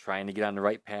kept like trying to get on the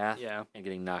right path, Yeah. and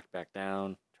getting knocked back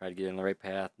down. Tried to get on the right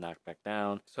path, knocked back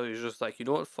down. So he's just like, you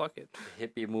know what? Fuck it. The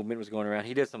hippie movement was going around.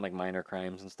 He did some like minor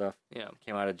crimes and stuff. Yeah.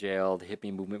 Came out of jail. The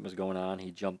hippie movement was going on.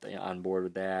 He jumped on board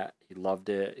with that. He loved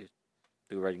it. He was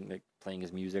doing writing, like playing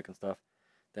his music and stuff.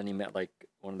 Then he met like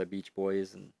one of the Beach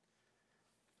Boys and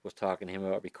was talking to him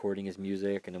about recording his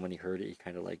music. And then when he heard it, he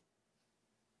kind of like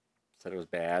said it was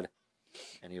bad.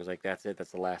 And he was like, "That's it.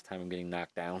 That's the last time I'm getting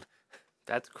knocked down."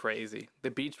 That's crazy.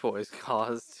 The Beach Boys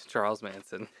caused Charles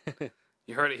Manson.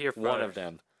 You heard it here first. One of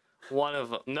them. One of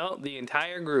them. No, the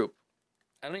entire group.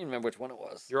 I don't even remember which one it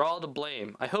was. You're all to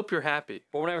blame. I hope you're happy.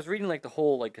 But when I was reading like his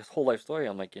whole life story,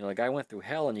 I'm like, the guy went through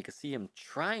hell, and you could see him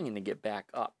trying to get back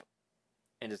up,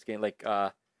 and just getting like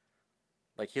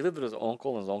he lived with his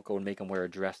uncle, and his uncle would make him wear a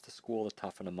dress to school to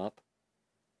toughen him up.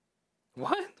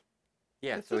 What?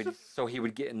 Yeah, so he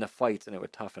would get in the fights, and it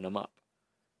would toughen him up.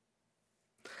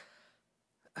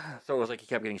 So it was like he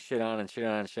kept getting shit on and shit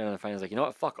on and shit on, and finally he was like, you know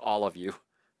what, fuck all of you.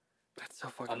 That's so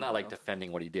fucking I'm not like wild.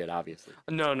 defending what he did, obviously.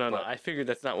 No. But- I figured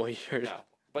that's not what you heard. No.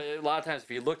 But a lot of times, if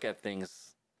you look at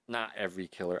things, not every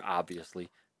killer, obviously,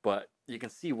 but you can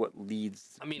see what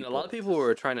leads. I mean, a lot of people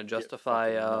were trying to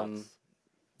justify fucking nuts.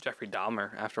 Jeffrey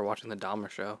Dahmer after watching the Dahmer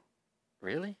show.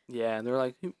 Really? Yeah, and they're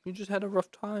like, he just had a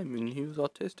rough time and he was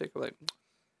autistic. I'm like,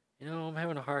 I'm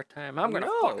having a hard time. I'm gonna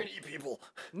No. fucking eat people.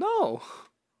 no.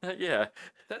 Yeah.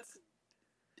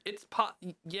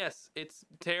 Yes, it's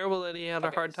terrible that he had a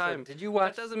Okay, hard so time. did you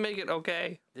watch? That doesn't make it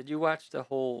okay. Did you watch the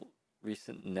whole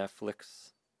recent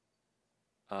Netflix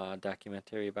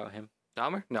documentary about him?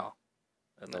 Dahmer? No.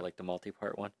 The like the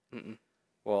multi-part one. Mm-mm.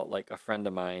 Well, like a friend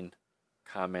of mine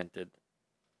commented,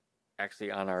 actually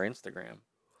on our Instagram,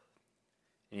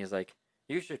 and he's like,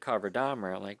 "You should cover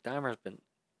Dahmer." I'm like, "Dahmer's been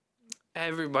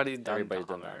Everybody's done everybody's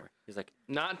done Dahmer. Dahmer." He's like,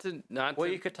 Not "Well, to.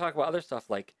 you could talk about other stuff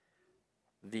like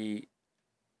the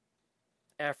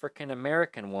African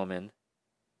American woman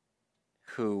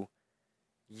who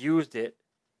used it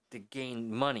to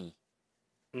gain money."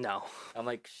 No. I'm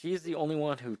like, she's the only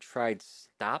one who tried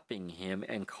stopping him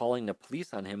and calling the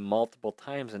police on him multiple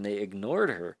times, and they ignored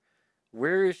her.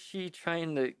 Where is she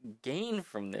trying to gain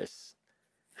from this?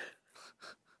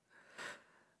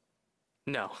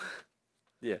 No.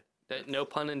 Yeah. No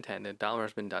pun intended.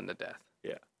 Dahmer's been done to death.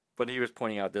 Yeah. But he was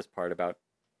pointing out this part about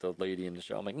the lady in the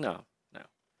show. I'm like, no.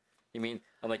 You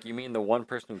mean the one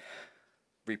person who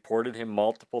reported him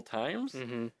multiple times?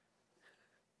 Mm-hmm.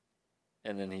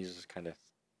 And then he's just kind of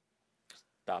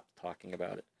stopped talking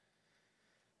about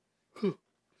it.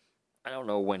 I don't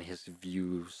know when his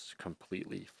views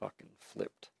completely fucking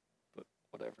flipped, but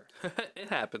whatever. It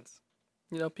happens.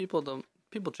 People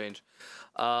change.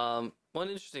 One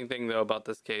interesting thing though about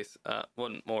this case,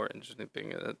 one more interesting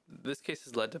thing, this case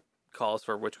has led to calls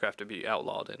for witchcraft to be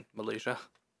outlawed in Malaysia.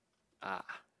 Ah.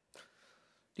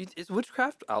 Is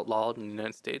witchcraft outlawed in the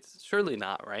United States? Surely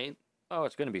not, right? Oh,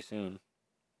 it's going to be soon.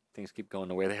 Things keep going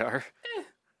the way they are.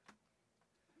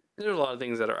 There's a lot of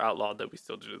things that are outlawed that we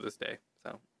still do to this day.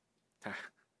 So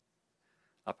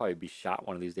I'll probably be shot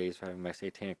one of these days for having my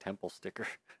Satanic Temple sticker.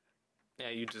 yeah,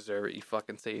 you deserve it, you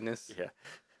fucking Satanist. Yeah.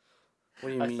 What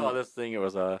do you I mean? saw this thing. It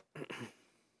was I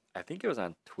think it was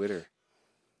on Twitter.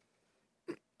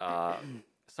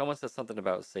 Someone said something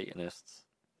about Satanists,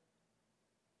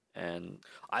 and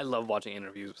I love watching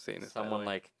interviews with Satanists. by the someone way.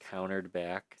 like countered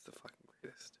back It's the fucking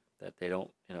greatest. that they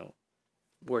don't,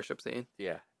 Worship Satan.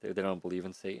 yeah, they don't believe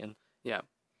in Satan. Yeah.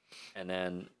 And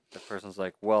then the person's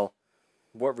like, well,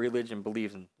 what religion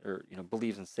believes in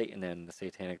Satan? And the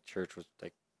Satanic Church was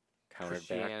like countered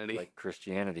Christianity. back like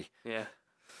Christianity. Yeah.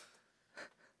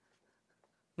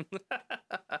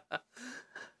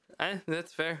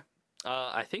 That's fair.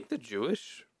 I think the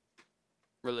Jewish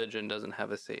religion doesn't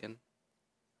have a Satan.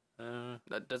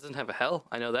 That doesn't have a hell.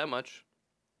 I know that much.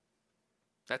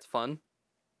 That's fun.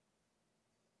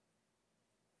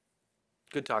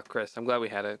 Good talk, Chris. I'm glad we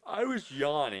had it. I was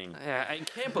yawning. Yeah, I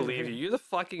can't believe you. You're the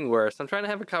fucking worst. I'm trying to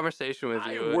have a conversation with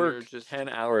you. I and worked you're just 10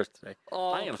 hours today.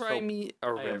 oh, I am cry so- me a I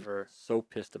am river. so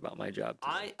pissed about my job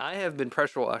today. I have been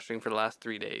pressure washing for the last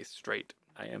 3 days straight.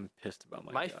 I am pissed about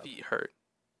my My job. feet hurt.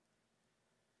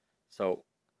 So,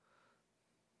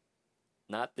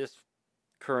 not this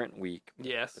current week.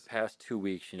 Yes. The past 2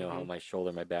 weeks, you know how Mhm. my shoulder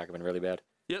and my back have been really bad.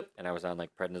 Yep. And I was on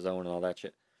like prednisone and all that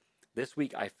shit. This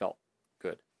week I felt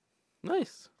good,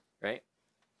 Nice. right?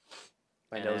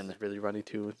 My And nose is really runny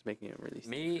too. It's making it really.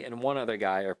 Me and one other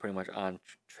guy are pretty much on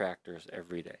tractors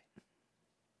every day.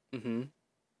 Mm-hmm.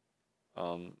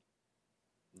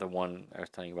 The one I was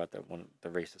telling you about, the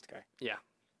racist guy. Yeah.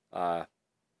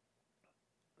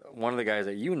 One of the guys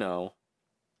that you know,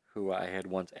 who I had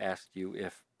once asked you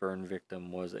if burn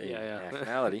victim was a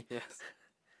nationality, Yes.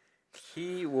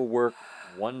 he will work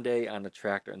one day on the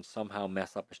tractor and somehow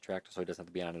mess up his tractor so he doesn't have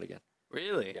to be on it again.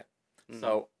 Really? Yeah. Mm.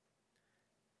 So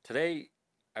today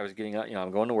I was getting out,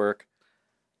 I'm going to work.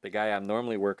 The guy I'm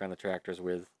normally work on the tractors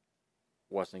with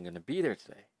wasn't going to be there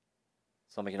today.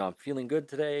 So I'm like, I'm feeling good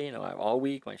today. All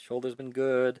week my shoulder's been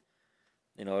good.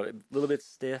 A little bit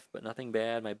stiff, but nothing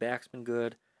bad. My back's been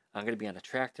good. I'm going to be on the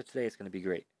tractor today. It's going to be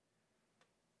great.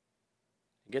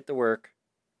 I get to work.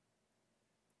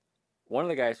 One of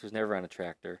the guys who's never on a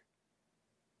tractor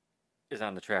is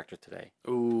on the tractor today.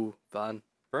 Ooh, fun.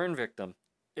 Burn victim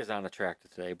is on the tractor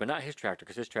today, but not his tractor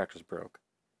because his tractor's broke.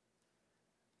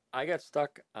 I got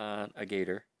stuck on a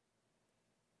gator,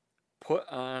 put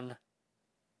on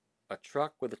a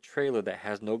truck with a trailer that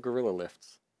has no gorilla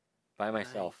lifts by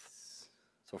myself. Nice.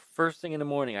 So first thing in the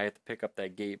morning, I have to pick up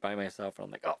that gate by myself, and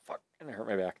I'm like, oh, fuck, and it hurt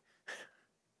my back.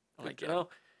 I'm Good like, job.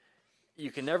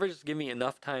 you can never just give me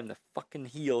enough time to fucking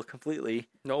heal completely.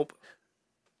 Nope.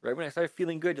 Right when I start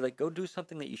feeling good, you're like, go do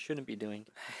something that you shouldn't be doing.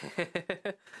 And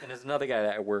there's another guy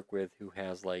that I work with who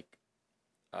has like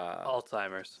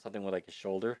Alzheimer's. something with like his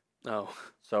shoulder. Oh.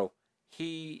 So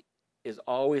he is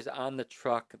always on the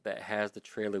truck that has the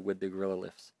trailer with the gorilla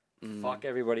lifts. Mm. Fuck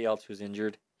everybody else who's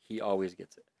injured. He always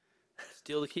gets it.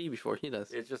 Steal the key before he does.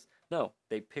 It's just, no,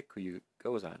 they pick who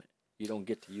goes on it. You don't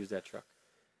get to use that truck.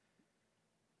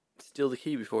 Steal the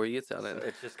key before he gets on So it.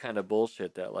 it's just kind of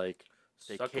bullshit that like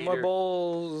they Suck on cater- my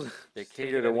balls. they Just take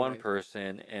cater it to one anyway.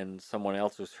 person and someone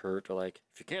else who's hurt. They're like,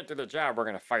 if you can't do the job, we're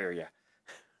going to fire you.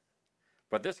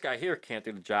 But this guy here can't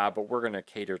do the job, but we're going to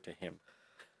cater to him.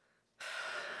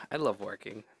 I love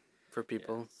working for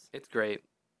people. Yes. It's great.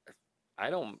 I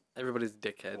don't, Everybody's a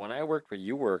dickhead. when I worked where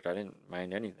you worked, I didn't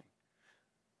mind anything.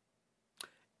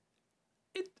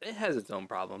 It has its own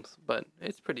problems, but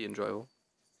it's pretty enjoyable.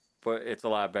 But it's a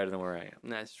lot better than where I am.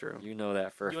 That's true. You know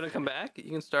that for You want to come back?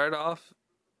 You can start off.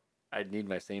 I'd need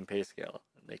my same pay scale.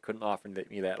 They couldn't offer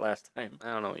me that last time.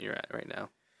 I don't know what you're at right now.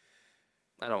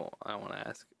 I don't want to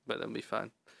ask, but it'll be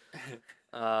fun.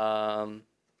 I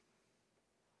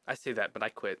say that, but I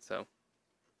quit. So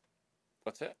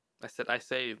What's that? I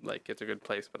say like it's a good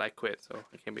place, but I quit, so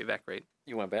it can't be that great.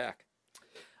 You went back.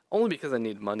 Only because I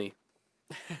need money.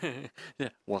 Yeah.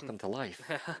 Welcome to life.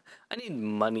 I need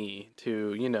money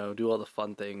to, do all the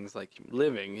fun things like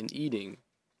living and eating.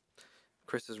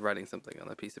 Chris is writing something on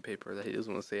a piece of paper that he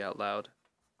doesn't want to say out loud.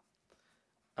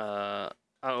 Oh,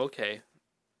 okay.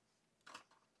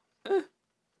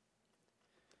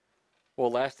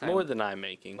 Well, last time More than I'm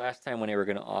making. when they were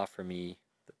going to offer me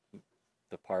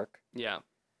the park, Yeah.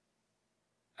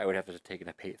 I would have to take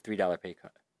a $3 pay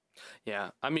cut.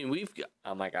 Yeah. I mean, we've got,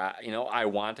 I'm like, I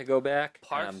want to go back. And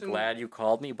Parks I'm and- glad you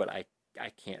called me, but I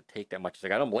can't take that much. It's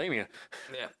like, I don't blame you.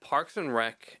 yeah, Parks and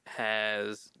Rec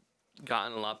has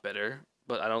gotten a lot better,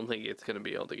 but I don't think it's going to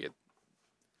be able to get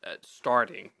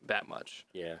starting that much.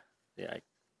 Yeah, I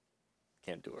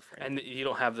can't do it for And you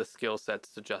don't have the skill sets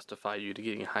to justify you to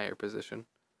getting a higher position.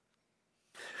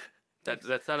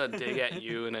 That's not a dig at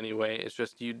you in any way. It's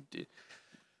just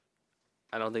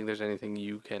I don't think there's anything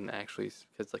you can actually,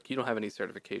 because like you don't have any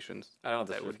certifications. I don't have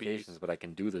the that would be- certifications, but I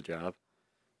can do the job.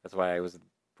 That's why I was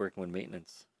working with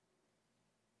maintenance.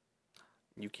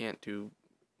 You can't do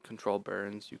control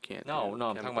burns. You can't. No, do I'm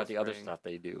talking chemical about the other spraying. stuff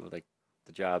they do, like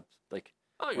the jobs. Like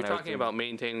Oh, you're when I was talking doing- about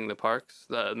maintaining the parks,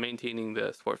 maintaining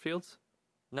the sport fields.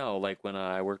 no, like when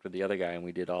I worked with the other guy and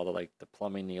we did all the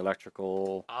plumbing, the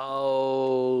electrical,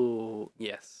 Oh,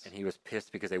 yes. and he was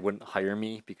pissed because they wouldn't hire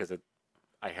me because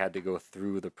I had to go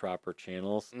through the proper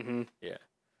channels. Mm-hmm. Yeah.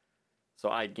 So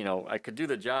I could do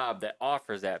the job that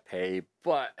offers that pay,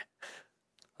 but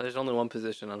There's only one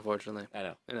position, unfortunately, I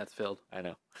know, and that's filled I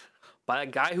know. by a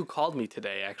guy who called me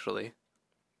today, actually.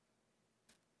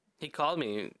 he called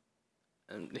me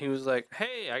and he was like,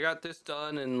 "Hey, I got this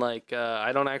done, and like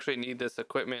I don't actually need this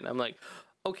equipment." I'm like,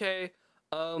 "Okay,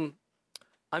 um,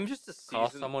 I'm just a Call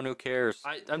season. someone who cares.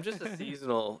 I'm just a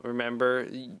seasonal. Remember,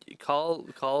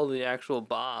 call the actual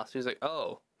boss." He's like,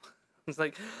 "Oh." It's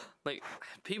like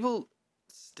people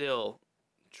still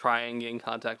try and get in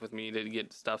contact with me to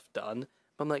get stuff done.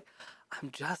 But I'm like, I'm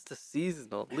just a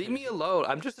seasonal. Leave me alone.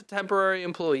 I'm just a temporary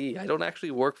employee. I don't actually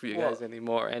work for you guys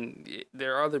anymore. And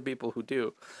there are other people who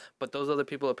do, but those other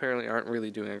people apparently aren't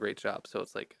really doing a great job. So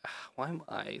it's like, why am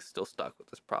I still stuck with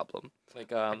this problem?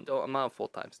 Like I'm not a full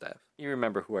time staff. you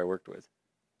remember who I worked with?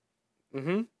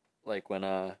 Mm-hmm. Like when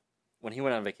he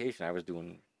went on vacation, I was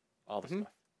doing all the Mhm.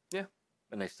 stuff. Yeah.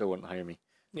 And they still wouldn't hire me.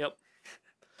 Yep.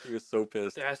 He was so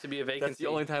pissed. There has to be a vacancy. That's the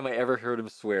only time I ever heard him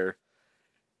swear.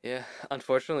 Yeah,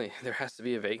 unfortunately, there has to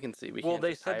be a vacancy. Well,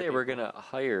 they said they were gonna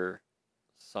hire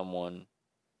someone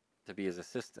to be his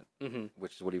assistant, Mm-hmm.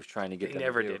 which is what he was trying to get They them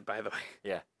never to do. did, by the way.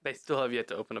 Yeah. They still have yet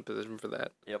to open a position for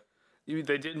that. Yep.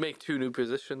 They did make 2 new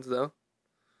positions, though.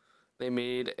 They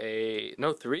made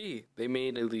three. They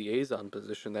made a liaison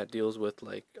position that deals with,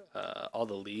 like, all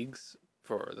the leagues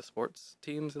for the sports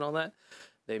teams and all that.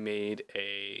 They made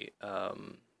oh,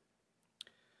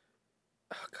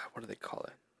 God, what do they call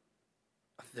it?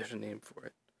 There's a name for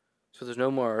it. So there's no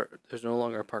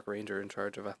longer a park ranger in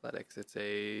charge of athletics. It's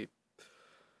a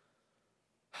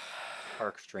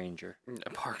Park stranger.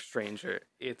 park stranger.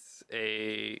 It's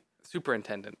a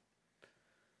superintendent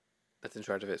that's in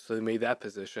charge of it. So they made that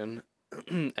position.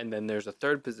 And then there's a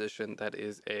third position that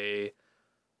is a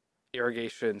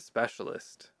irrigation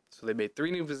specialist. So they made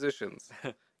 3 new positions.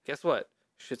 Guess what?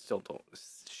 Shit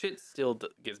still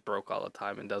gets broke all the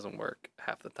time and doesn't work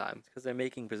half the time. Because they're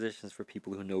making positions for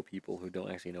people who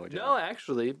don't actually know a job. No,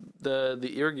 actually,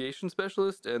 the irrigation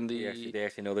specialist and They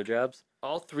actually know their jobs.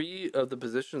 all 3 of the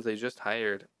positions they just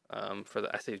hired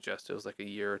I say just, it was like a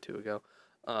year or 2 ago.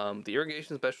 The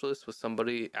irrigation specialist was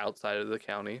somebody outside of the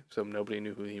county, so nobody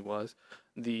knew who he was.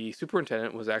 The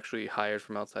superintendent was actually hired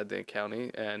from outside the county,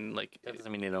 and like That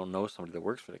doesn't mean they don't know somebody that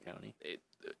works for the county.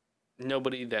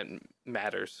 nobody that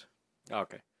matters.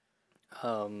 Okay.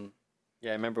 Um,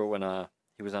 Yeah, I remember when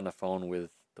he was on the phone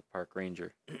with the park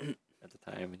ranger at the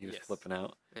time, and he was Yes. flipping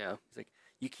out. yeah. He's like,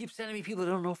 "You keep sending me people that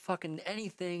don't know fucking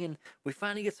anything, and we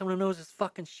finally get someone who knows his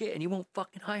fucking shit, and you won't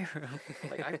fucking hire him."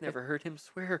 Like, I've never heard him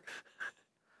swear.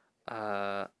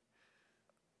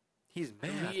 He's The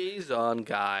mad. liaison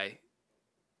guy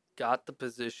got the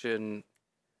position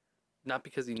not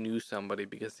because he knew somebody,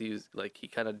 because he was like he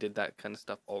kind of did that kind of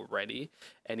stuff already,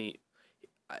 and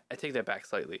I take that back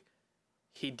slightly.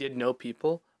 He did know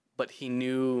people, but he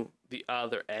knew the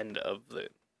other end of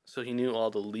it. So he knew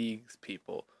all the league's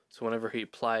people. So whenever he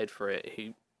applied for it,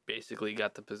 he basically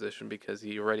got the position because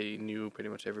he already knew pretty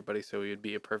much everybody, so he would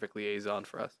be a perfect liaison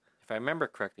for us. If I remember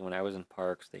correctly, when I was in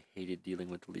parks, they hated dealing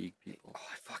with league people.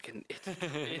 Oh,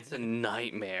 it's a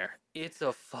nightmare. It's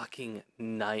a fucking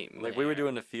nightmare. Like, we were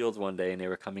doing the fields one day, and they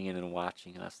were coming in and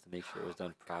watching us to make sure it was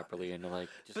done properly, and they're like,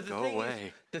 just go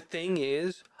away. The thing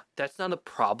is, that's not a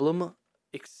problem,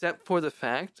 except for the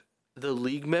fact the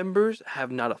league members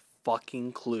have not a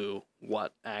fucking clue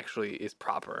what actually is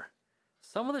proper.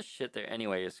 Some of the shit there,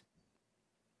 anyway, is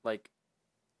like,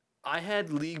 I had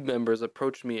league members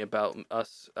approach me about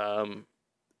us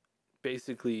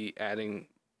basically adding.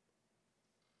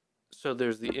 So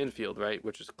there's the infield, right,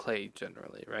 which is clay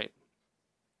generally, right?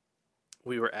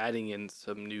 We were adding in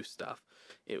some new stuff.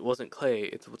 It wasn't clay;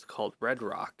 it's what's called red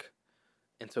rock,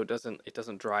 and so it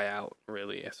doesn't dry out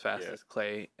really as fast as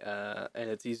clay, and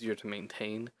it's easier to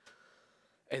maintain.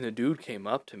 And the dude came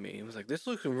up to me and was like, "This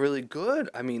looks really good.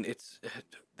 I mean,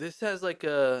 this has like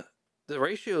the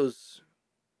ratio's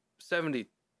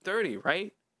 70-30,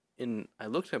 right?" And I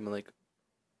looked at him and like,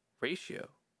 ratio?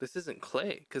 This isn't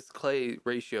clay, because clay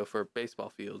ratio for baseball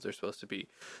fields are supposed to be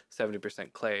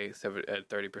 70% clay,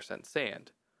 30%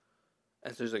 sand.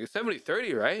 And so he's like,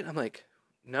 70-30, right? I'm like,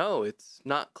 no, it's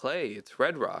not clay. It's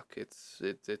red rock. It's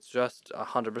just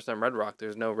 100% red rock.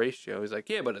 There's no ratio. He's like,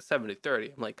 yeah, but it's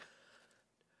 70-30. I'm like,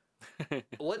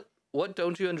 what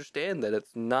don't you understand? That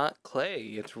it's not clay.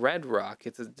 It's red rock.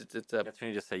 It's a that's when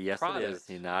you just say, yes, product. it is.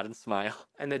 You nod and smile.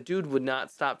 And the dude would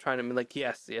not stop trying to be like,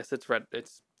 yes, it's red.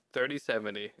 It's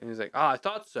 30-70. And he's like, oh, I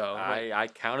thought so. I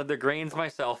counted the grains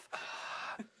myself.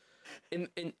 And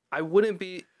I wouldn't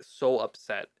be so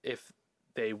upset if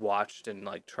they watched and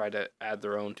like tried to add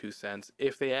their own 2 cents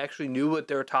if they actually knew what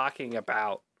they're talking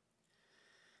about.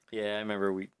 Yeah, I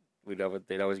remember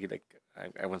they'd always get like,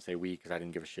 I wouldn't say we because I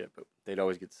didn't give a shit, but they'd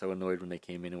always get so annoyed when they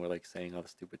came in and were like saying all the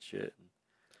stupid shit.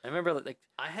 I remember like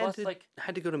I had plus, to like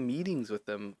had to go to meetings with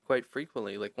them quite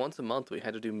frequently. Like once a month, we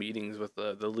had to do meetings with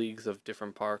the leagues of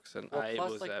different parks, and well, I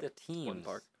plus was like at the one teams.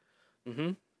 park.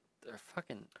 Mm-hmm. They're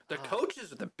fucking. The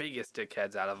coaches are the biggest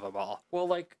dickheads out of them all. Well,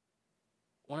 like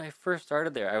when I first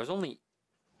started there, I was only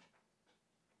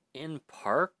in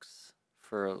parks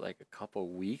for like a couple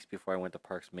weeks before I went to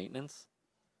parks maintenance,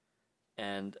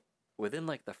 and within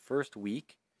like the first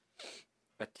week,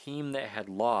 a team that had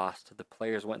lost, the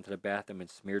players went into the bathroom and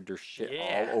smeared their shit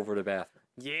Yeah. all over the bathroom.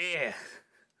 Yeah.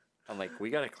 I'm like, we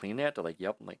gotta clean that. They're like,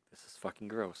 yep. I'm like, this is fucking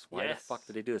gross. Why Yes. the fuck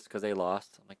did they do this? Because they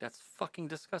lost. I'm like, that's fucking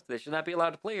disgusting. They should not be allowed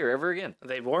to play here ever again.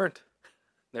 They weren't.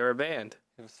 They were banned.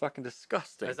 It was fucking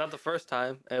disgusting. It's not the first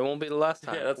time. And it won't be the last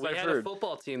time. Yeah, that's we what I've had a heard.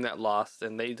 football team that lost,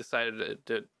 and they decided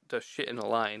to shit in a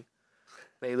line.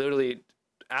 They literally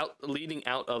leading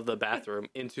out of the bathroom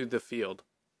into the field.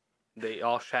 They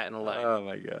all shat in a line. Oh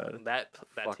my god. That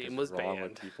Fuck team is was wrong banned.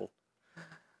 with people.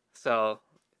 So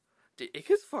it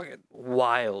gets fucking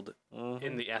wild Mhm.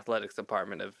 in the athletics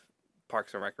department of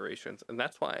Parks and Recreations, and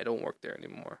that's why I don't work there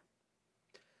anymore.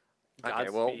 Okay,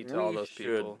 well, Godspeed to all we those should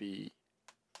people. be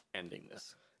ending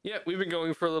this. Yeah, we've been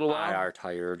going for a little I while. are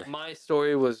tired. My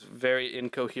story was very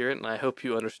incoherent, and I hope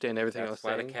you understand everything That's I was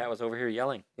why saying. the cat was over here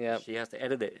yelling. Yeah. She has to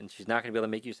edit it, and she's not going to be able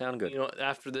to make you sound good. You know,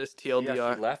 after this See how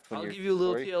TLDR, she left when I'll your give you a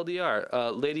little story-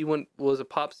 TLDR. Lady was a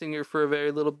pop singer for a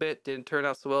very little bit, didn't turn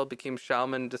out so well, became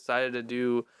shaman, decided to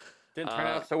do... Didn't turn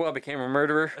out so well, became a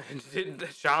murderer.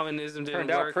 Shamanism didn't Turned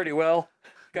work. out pretty well.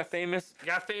 Got famous.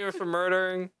 Got famous for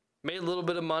murdering, made a little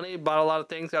bit of money, bought a lot of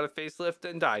things, got a facelift,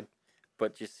 and died.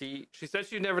 But you see She said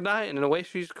she'd never die, and in a way,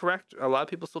 she's correct. A lot of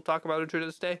people still talk about her to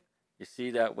this day.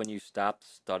 that when you stopped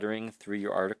stuttering through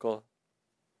your article,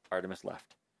 Artemis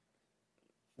left.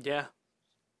 Yeah.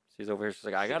 She's over here. She's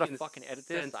like, I She gotta can fucking edit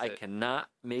this. sense I it." cannot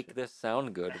make this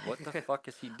sound good. What the fuck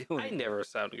is he doing? I never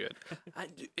sound good.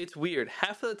 It's weird.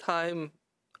 Half of the time,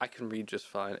 I can read just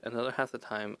fine. Another half of the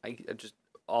time, I just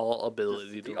all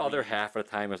ability to The other read. half of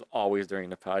the time is always during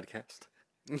the podcast.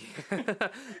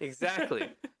 Exactly.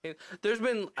 There's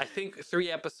been, I think,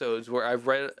 3 episodes where I've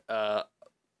read an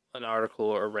article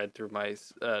or read through my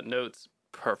notes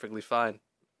perfectly fine.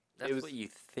 That's was- what you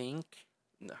think?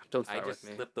 No, don't I start just with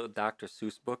me. slipped the Dr.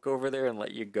 Seuss book over there and let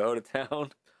you go to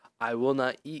town. I will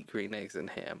not eat green eggs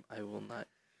and ham. I will not.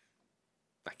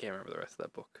 I can't remember the rest of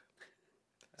that book.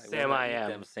 I will Sam, not I eat am.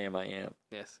 them, Sam, I am.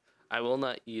 Yes. I will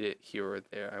not eat it here or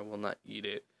there. I will not eat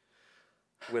it.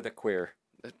 With a queer.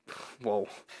 Whoa.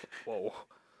 Whoa.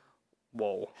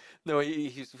 Whoa. No,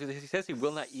 he says he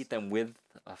will not eat them with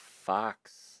a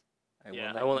fox. I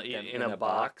will not eat it in a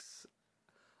box.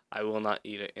 I will not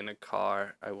eat it in a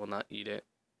car. I will not eat it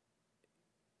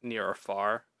near or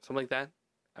far. Something like that.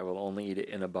 I will only eat it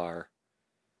in a bar.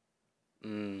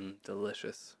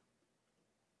 Delicious.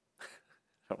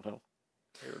 I don't know.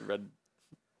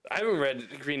 I haven't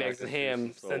read Green Dr. Eggs and Seuss Ham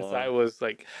is so since long. I was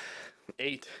like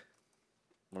 8.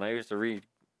 When I used to read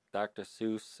Dr.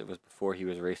 Seuss, it was before he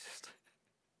was racist.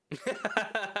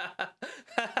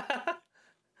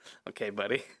 Okay,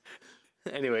 buddy.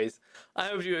 Anyways, I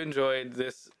hope you enjoyed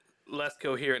this less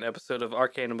coherent episode of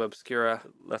Arcanum Obscura.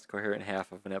 Less coherent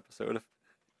half of an episode.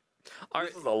 Ar-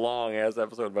 This is a long ass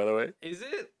episode, by the way. Is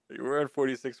it? We're at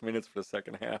 46 minutes for the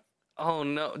second half. Oh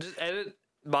no, just edit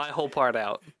my whole part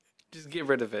out. Just get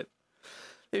rid of it.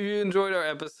 If you enjoyed our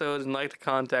episode and like to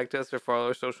contact us or follow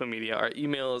our social media, our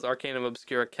email is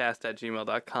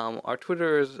arcanumobscuracast@gmail.com. Our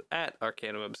Twitter is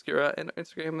 @arcanumobscura, and our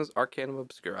Instagram is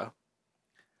arcanumobscura.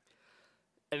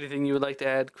 Anything you would like to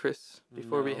add, Chris,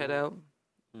 before we head No. out?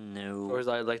 No. Or as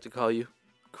I'd like to call you,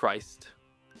 Christ.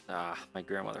 My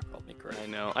grandmother called me Christ. I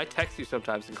know. I text you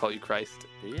sometimes and call you Christ.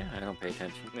 Yeah, I don't pay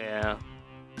attention. Yeah.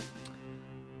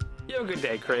 You have a good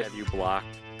day, Chris. Have you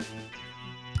blocked?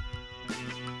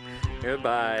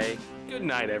 Goodbye. Good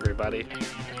night, everybody.